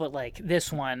 But, like,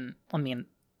 this one, I mean,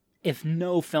 if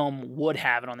no film would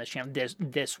have it on this channel,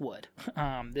 this would.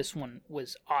 This one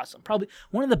was awesome. Probably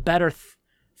one of the better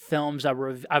films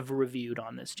I've reviewed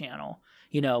on this channel.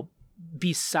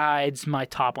 Besides my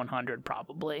top 100,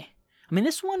 probably. I mean,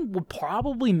 this one will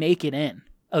probably make it in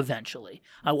eventually.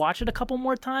 I watched it a couple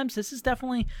more times. This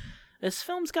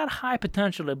film's got high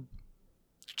potential to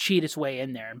cheat its way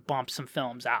in there and bump some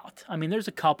films out. I mean, there's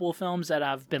a couple of films that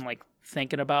I've been, like,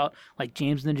 thinking about, like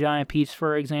James and the Giant Peach,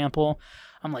 for example.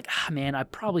 I'm like, man, I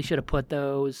probably should have put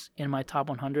those in my top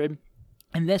 100.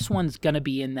 And this one's going to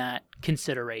be in that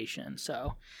consideration.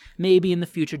 So maybe in the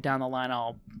future down the line,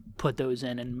 I'll put those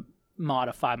in and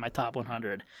modify my top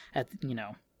 100 at,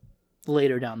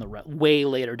 later down the road, way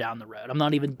later down the road. I'm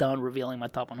not even done revealing my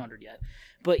top 100 yet.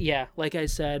 But yeah, like I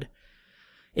said,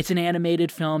 it's an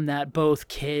animated film that both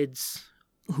kids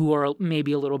who are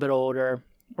maybe a little bit older,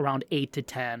 around 8 to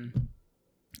 10,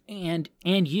 and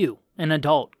you, an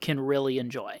adult, can really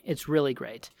enjoy. It's really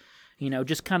great.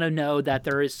 Just kind of know that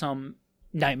there is some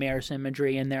nightmarish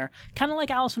imagery in there, kind of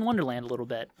like Alice in Wonderland a little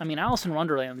bit. I mean, Alice in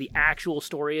Wonderland, the actual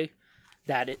story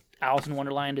that Alice in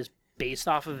Wonderland is based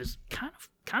off of is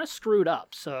kind of screwed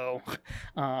up. So,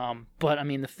 but I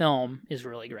mean, the film is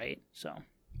really great. So,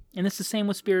 and it's the same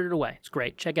with Spirited Away. It's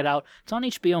great. Check it out. It's on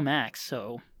HBO Max.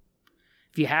 So,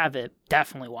 if you have it,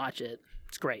 definitely watch it.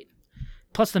 It's great.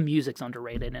 Plus, the music's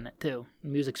underrated in it too. The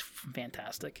music's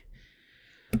fantastic.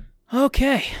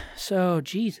 Okay, so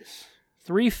Jesus.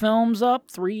 3 films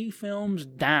up, 3 films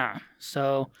down.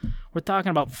 So we're talking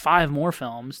about 5 more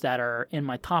films that are in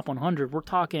my top 100. We're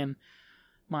talking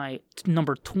my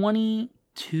number 20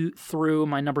 through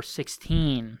my number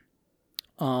 16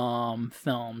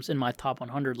 films in my top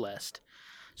 100 list.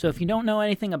 So if you don't know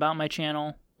anything about my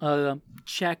channel,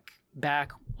 check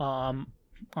back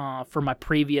for my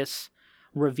previous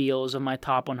reveals of my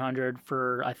top 100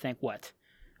 for, I think,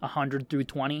 100 through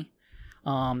 20.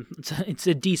 It's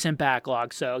a decent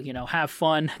backlog, so have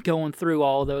fun going through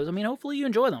all of those. I mean, hopefully you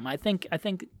enjoy them. I think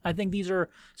these are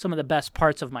some of the best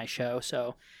parts of my show.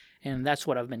 So, and that's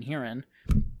what I've been hearing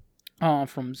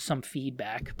from some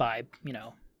feedback by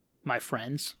my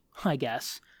friends, I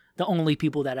guess, the only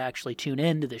people that actually tune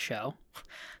into the show.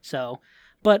 So,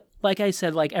 but like I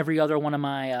said, like every other one of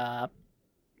my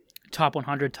top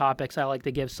 100 topics, I like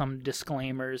to give some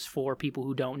disclaimers for people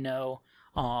who don't know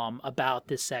about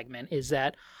this segment, is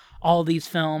that all these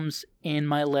films in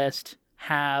my list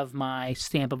have my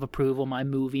stamp of approval, my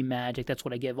movie magic. That's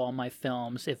what I give all my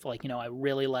films. If I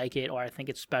really like it, or I think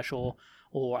it's special,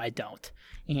 or I don't.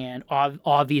 And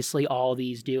obviously all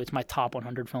these do. It's my top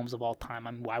 100 films of all time.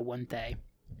 I mean, why wouldn't they?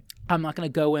 I'm not going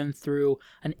to go in through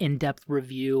an in-depth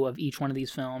review of each one of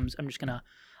these films. I'm going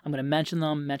to mention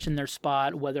them, mention their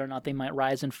spot, whether or not they might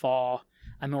rise and fall.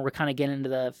 I mean, we're kind of getting into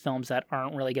the films that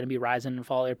aren't really going to be rising and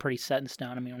fall. They're pretty set in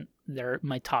stone. I mean, they're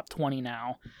my top 20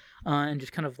 now. And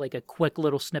just kind of like a quick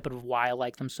little snippet of why I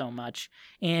like them so much.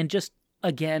 And just,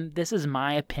 again, this is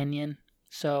my opinion.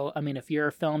 So, I mean, if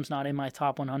your film's not in my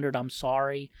top 100, I'm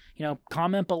sorry.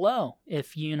 Comment below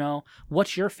if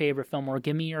what's your favorite film, or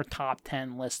give me your top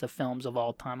 10 list of films of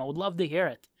all time. I would love to hear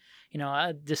it.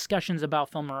 discussions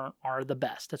about film are the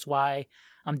best. That's why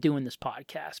I'm doing this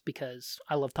podcast, because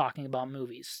I love talking about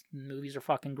movies. Movies are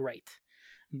fucking great.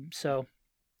 So,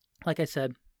 like I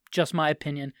said, just my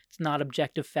opinion. It's not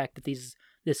objective fact that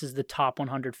this is the top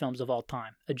 100 films of all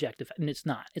time. Objective. And it's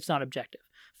not. It's not objective.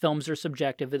 Films are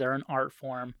subjective. They're an art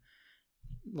form.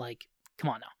 Like, come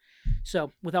on now.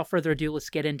 So, without further ado, let's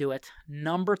get into it.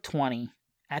 Number 20.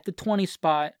 At the 20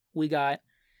 spot, we got,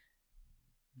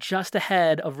 just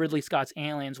ahead of Ridley Scott's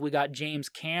Aliens, we got James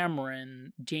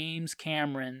Cameron's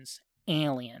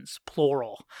Aliens,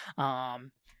 plural.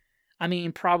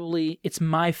 Probably it's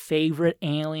my favorite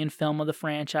Alien film of the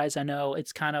franchise. I know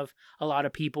it's kind of, a lot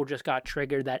of people just got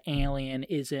triggered that Alien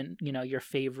isn't, your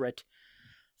favorite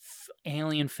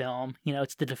Alien film.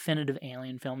 It's the definitive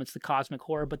Alien film. It's the cosmic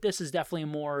horror, but this is definitely a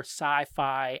more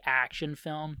sci-fi action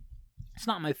film. It's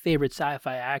not my favorite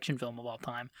sci-fi action film of all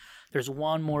time. There's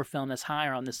one more film that's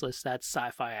higher on this list that's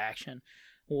sci-fi action.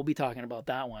 We'll be talking about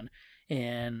that one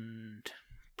in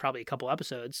probably a couple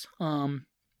episodes.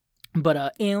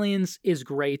 But Aliens is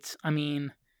great.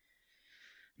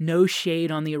 No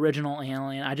shade on the original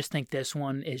Alien. I just think this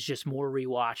one is just more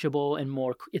rewatchable and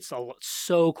more. It's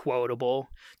so quotable.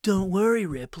 Don't worry,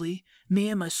 Ripley. Me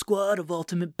and my squad of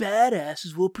ultimate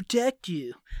badasses will protect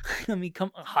you.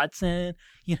 Come on, Hudson.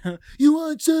 You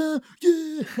want some?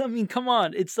 Yeah. Come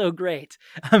on. It's so great.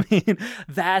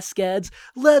 Vasquez.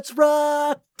 Let's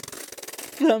rock.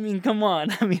 Come on.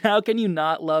 How can you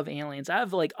not love Aliens? I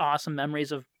have awesome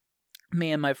memories of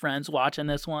me and my friends watching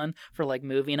this one for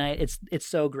movie night. It's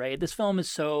so great. This film is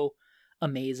so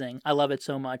amazing. I love it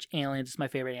so much. Aliens is my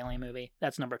favorite Alien movie.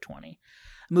 That's number 20.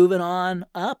 Moving on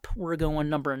up, we're going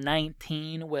number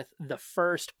 19 with the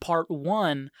first part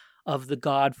 1 of the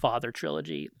Godfather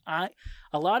trilogy. A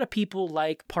lot of people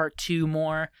like part 2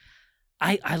 more.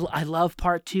 I love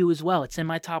part 2 as well. It's in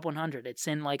my top 100. It's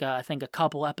in I think a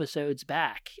couple episodes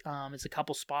back. It's a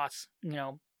couple spots,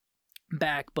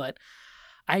 back, but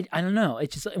I don't know.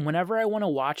 It's just whenever I want to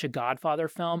watch a Godfather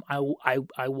film,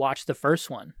 I watch the first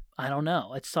one. I don't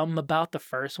know. It's something about the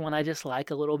first one I just like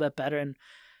a little bit better. And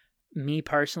me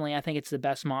personally, I think it's the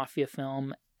best mafia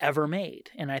film ever made.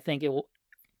 And I think it will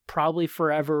probably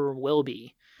forever will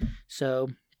be. So,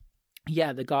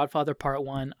 yeah, The Godfather Part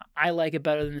 1, I like it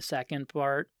better than the second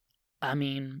part.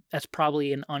 That's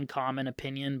probably an uncommon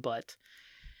opinion, but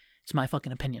it's my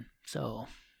fucking opinion. So,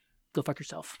 go fuck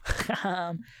yourself.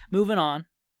 Moving on.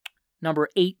 Number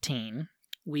 18,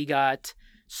 we got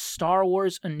Star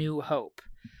Wars A New Hope.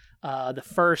 The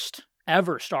first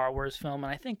ever Star Wars film,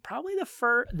 and I think probably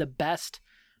the best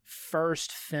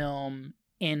first film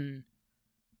in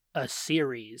a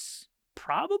series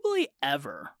probably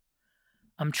ever.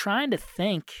 I'm trying to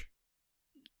think.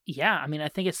 Yeah, I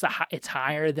think it's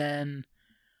higher than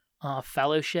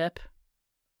Fellowship.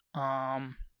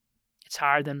 It's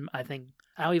higher than, I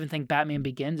don't even think Batman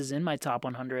Begins is in my top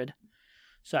 100.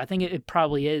 So I think it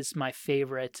probably is my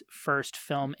favorite first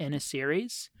film in a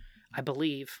series, I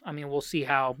believe. We'll see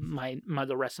how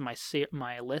the rest of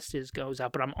my list goes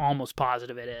out, but I'm almost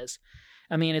positive it is.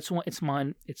 It's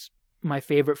my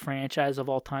favorite franchise of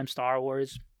all time, Star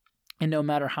Wars, and no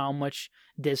matter how much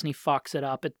Disney fucks it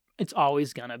up, it's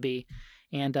always gonna be.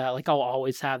 And I'll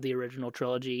always have the original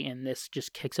trilogy, and this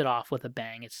just kicks it off with a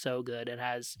bang. It's so good. It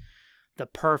has the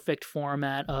perfect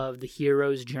format of the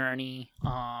hero's journey.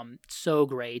 So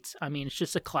great. It's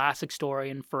just a classic story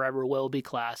and forever will be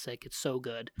classic. It's so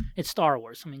good. It's Star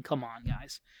Wars. Come on,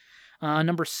 guys.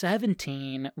 Number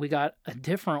 17, we got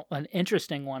an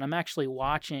interesting one. I'm actually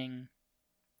watching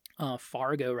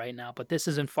Fargo right now, but this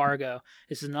isn't Fargo.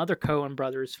 This is another Coen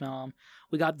Brothers film.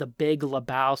 We got The Big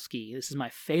Lebowski. This is my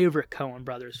favorite Coen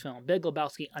Brothers film. Big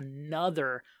Lebowski,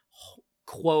 another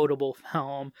quotable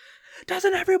film.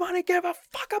 Doesn't everybody give a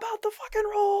fuck about the fucking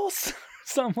rules?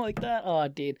 Something like that. Oh,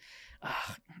 dude.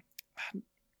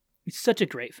 It's such a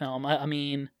great film.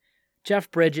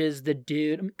 Jeff Bridges, the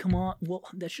dude. Come on. Well,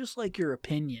 that's just your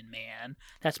opinion, man.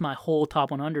 That's my whole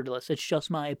top 100 list. It's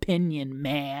just my opinion,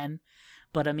 man.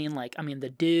 But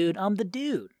the dude. I'm the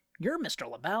dude. You're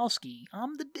Mr. Lebowski.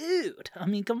 I'm the dude.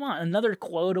 Come on. Another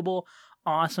quotable,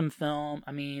 awesome film.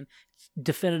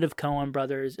 Definitive Coen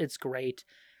Brothers. It's great.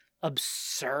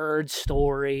 Absurd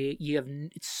story.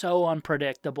 It's so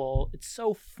unpredictable. It's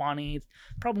so funny. It's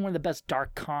probably one of the best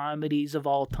dark comedies of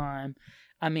all time.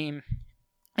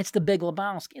 It's The Big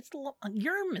Lebowski.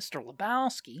 You're Mr.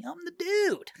 Lebowski. I'm the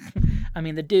dude.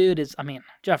 The dude is,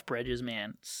 Jeff Bridges,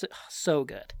 man. So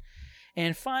good.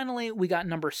 And finally, we got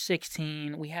number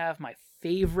 16. We have my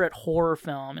favorite horror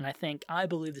film, and I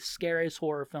believe the scariest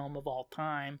horror film of all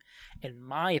time, in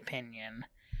my opinion.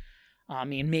 I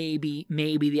mean, maybe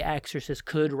The Exorcist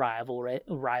could rival it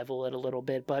a little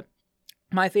bit, but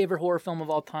my favorite horror film of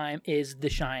all time is The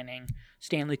Shining,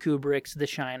 Stanley Kubrick's The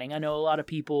Shining. I know a lot of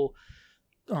people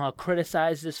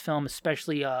criticize this film,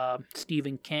 especially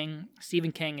Stephen King.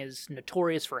 Stephen King is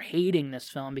notorious for hating this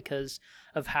film because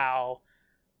of how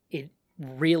it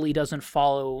really doesn't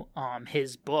follow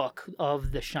his book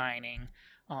of The Shining.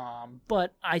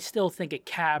 But I still think it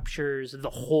captures the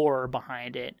horror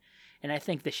behind it. And I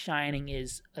think The Shining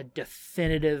is a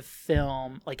definitive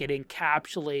film. Like, it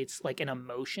encapsulates like an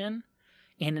emotion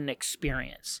and an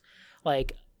experience.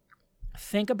 Like,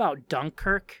 think about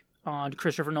Dunkirk,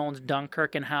 Christopher Nolan's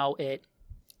Dunkirk, and how it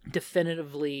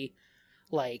definitively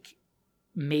like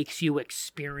makes you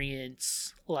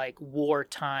experience like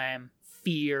wartime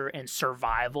fear and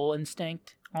survival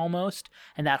instinct almost.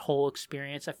 And that whole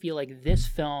experience, I feel like this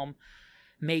film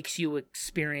makes you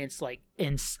experience like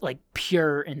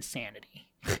pure insanity.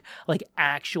 Like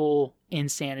actual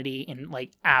insanity and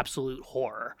like absolute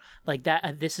horror. Like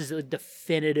that, this is a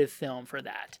definitive film for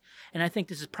that. And I think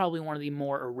this is probably one of the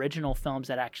more original films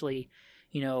that actually,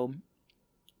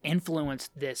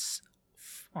 influenced this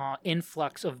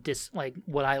influx of like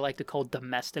what I like to call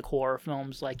domestic horror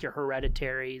films, like your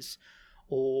Hereditaries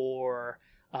or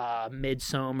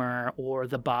Midsommar or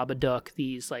The Babadook.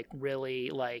 These like really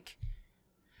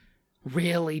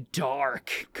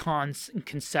dark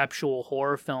conceptual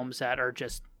horror films that are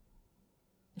just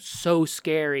so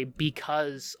scary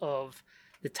because of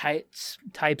the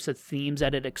types of themes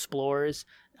that it explores.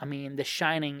 I mean, The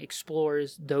Shining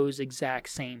explores those exact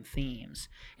same themes,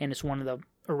 and it's one of the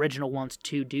original ones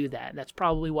to do that. That's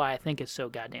probably why I think it's so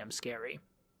goddamn scary.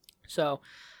 So,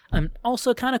 I'm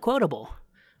also kind of quotable.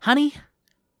 Honey,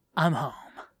 I'm home.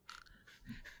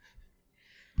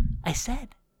 I said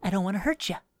I don't want to hurt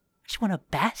you. I just want to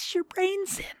bash your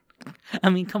brains in.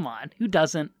 I mean, come on. Who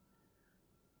doesn't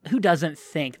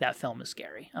think that film is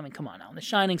scary? I mean, come on now. The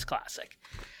Shining's classic.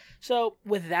 So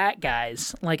with that,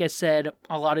 guys, like I said,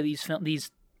 a lot of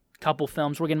these couple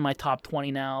films, we're getting my top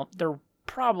 20 now. They're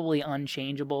probably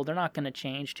unchangeable. They're not going to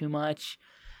change too much.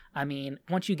 I mean,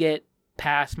 once you get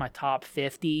past my top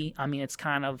 50, I mean, it's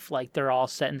kind of like they're all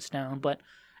set in stone. But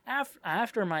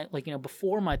after my,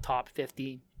 before my top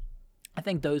 50, I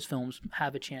think those films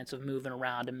have a chance of moving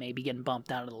around and maybe getting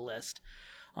bumped out of the list.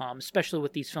 Especially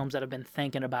with these films that I've been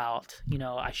thinking about,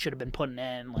 I should have been putting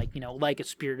in, like A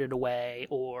Spirited Away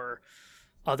or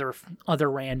other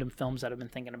random films that I've been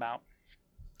thinking about.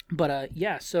 But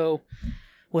yeah, so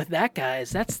with that,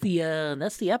 guys, that's the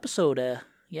episode.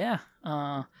 Been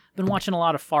watching a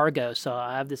lot of Fargo, so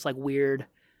I have this like weird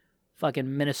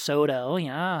fucking Minnesota. Oh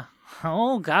yeah,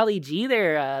 oh golly gee,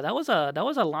 there. That was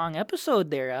a long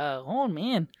episode there. Oh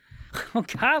man, oh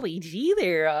golly gee,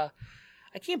 there.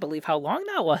 I can't believe how long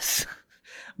that was.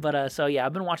 But so yeah,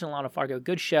 I've been watching a lot of Fargo.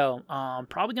 Good show.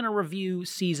 Probably gonna review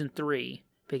season 3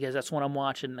 because that's what I'm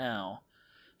watching now.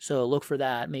 So look for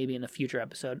that maybe in a future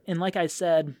episode. And like I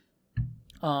said,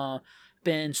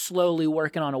 been slowly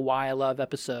working on a Why I Love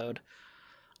episode.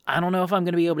 I don't know if I'm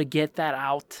gonna be able to get that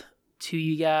out to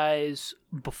you guys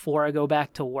before I go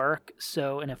back to work.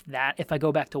 So, and if I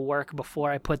go back to work before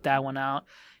I put that one out,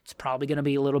 it's probably gonna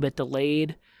be a little bit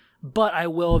delayed. But I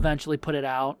will eventually put it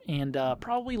out and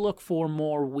probably look for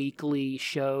more weekly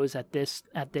shows at this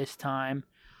time.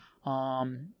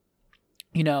 I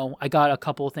got a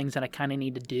couple of things that I kind of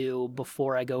need to do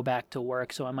before I go back to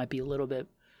work, so I might be a little bit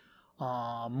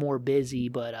more busy.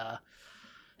 But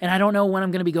and I don't know when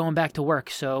I'm going to be going back to work.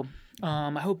 So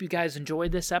I hope you guys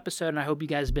enjoyed this episode, and I hope you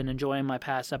guys have been enjoying my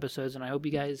past episodes, and I hope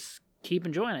you guys keep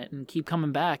enjoying it and keep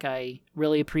coming back. I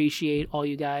really appreciate all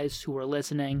you guys who are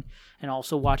listening and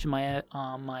also watching my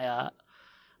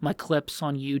my clips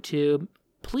on YouTube.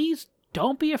 Please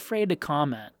don't be afraid to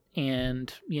comment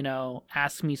and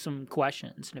ask me some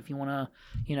questions. And if you want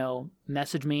to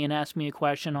message me and ask me a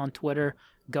question on Twitter,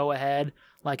 go ahead.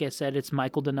 Like I said, it's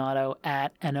Michael Donato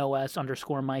at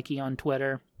 @NOS_Mikey on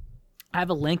Twitter. I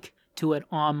have a link to it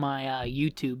on my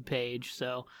YouTube page,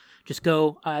 so just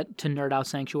go to Nerd Out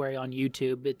Sanctuary on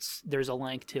YouTube. There's a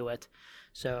link to it,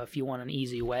 so if you want an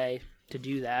easy way to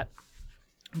do that.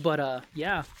 But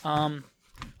yeah,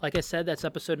 like I said, that's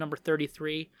episode number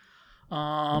 33.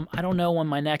 I don't know when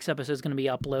my next episode is going to be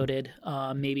uploaded.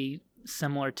 Maybe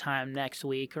similar time next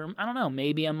week, or I don't know.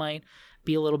 Maybe I might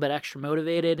be a little bit extra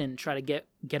motivated and try to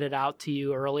get it out to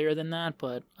you earlier than that.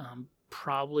 But I'm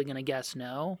probably going to guess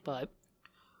no. But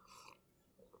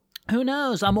who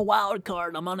knows? I'm a wild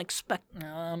card. I'm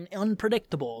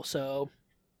unpredictable. So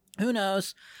who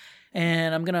knows?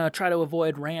 And I'm going to try to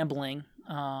avoid rambling.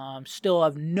 Still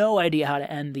have no idea how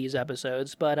to end these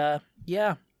episodes. But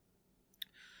yeah.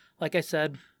 like I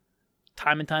said,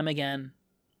 time and time again,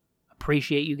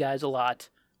 appreciate you guys a lot.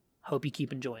 Hope you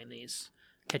keep enjoying these.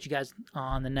 Catch you guys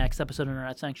on the next episode of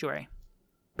Internet Sanctuary.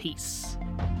 Peace.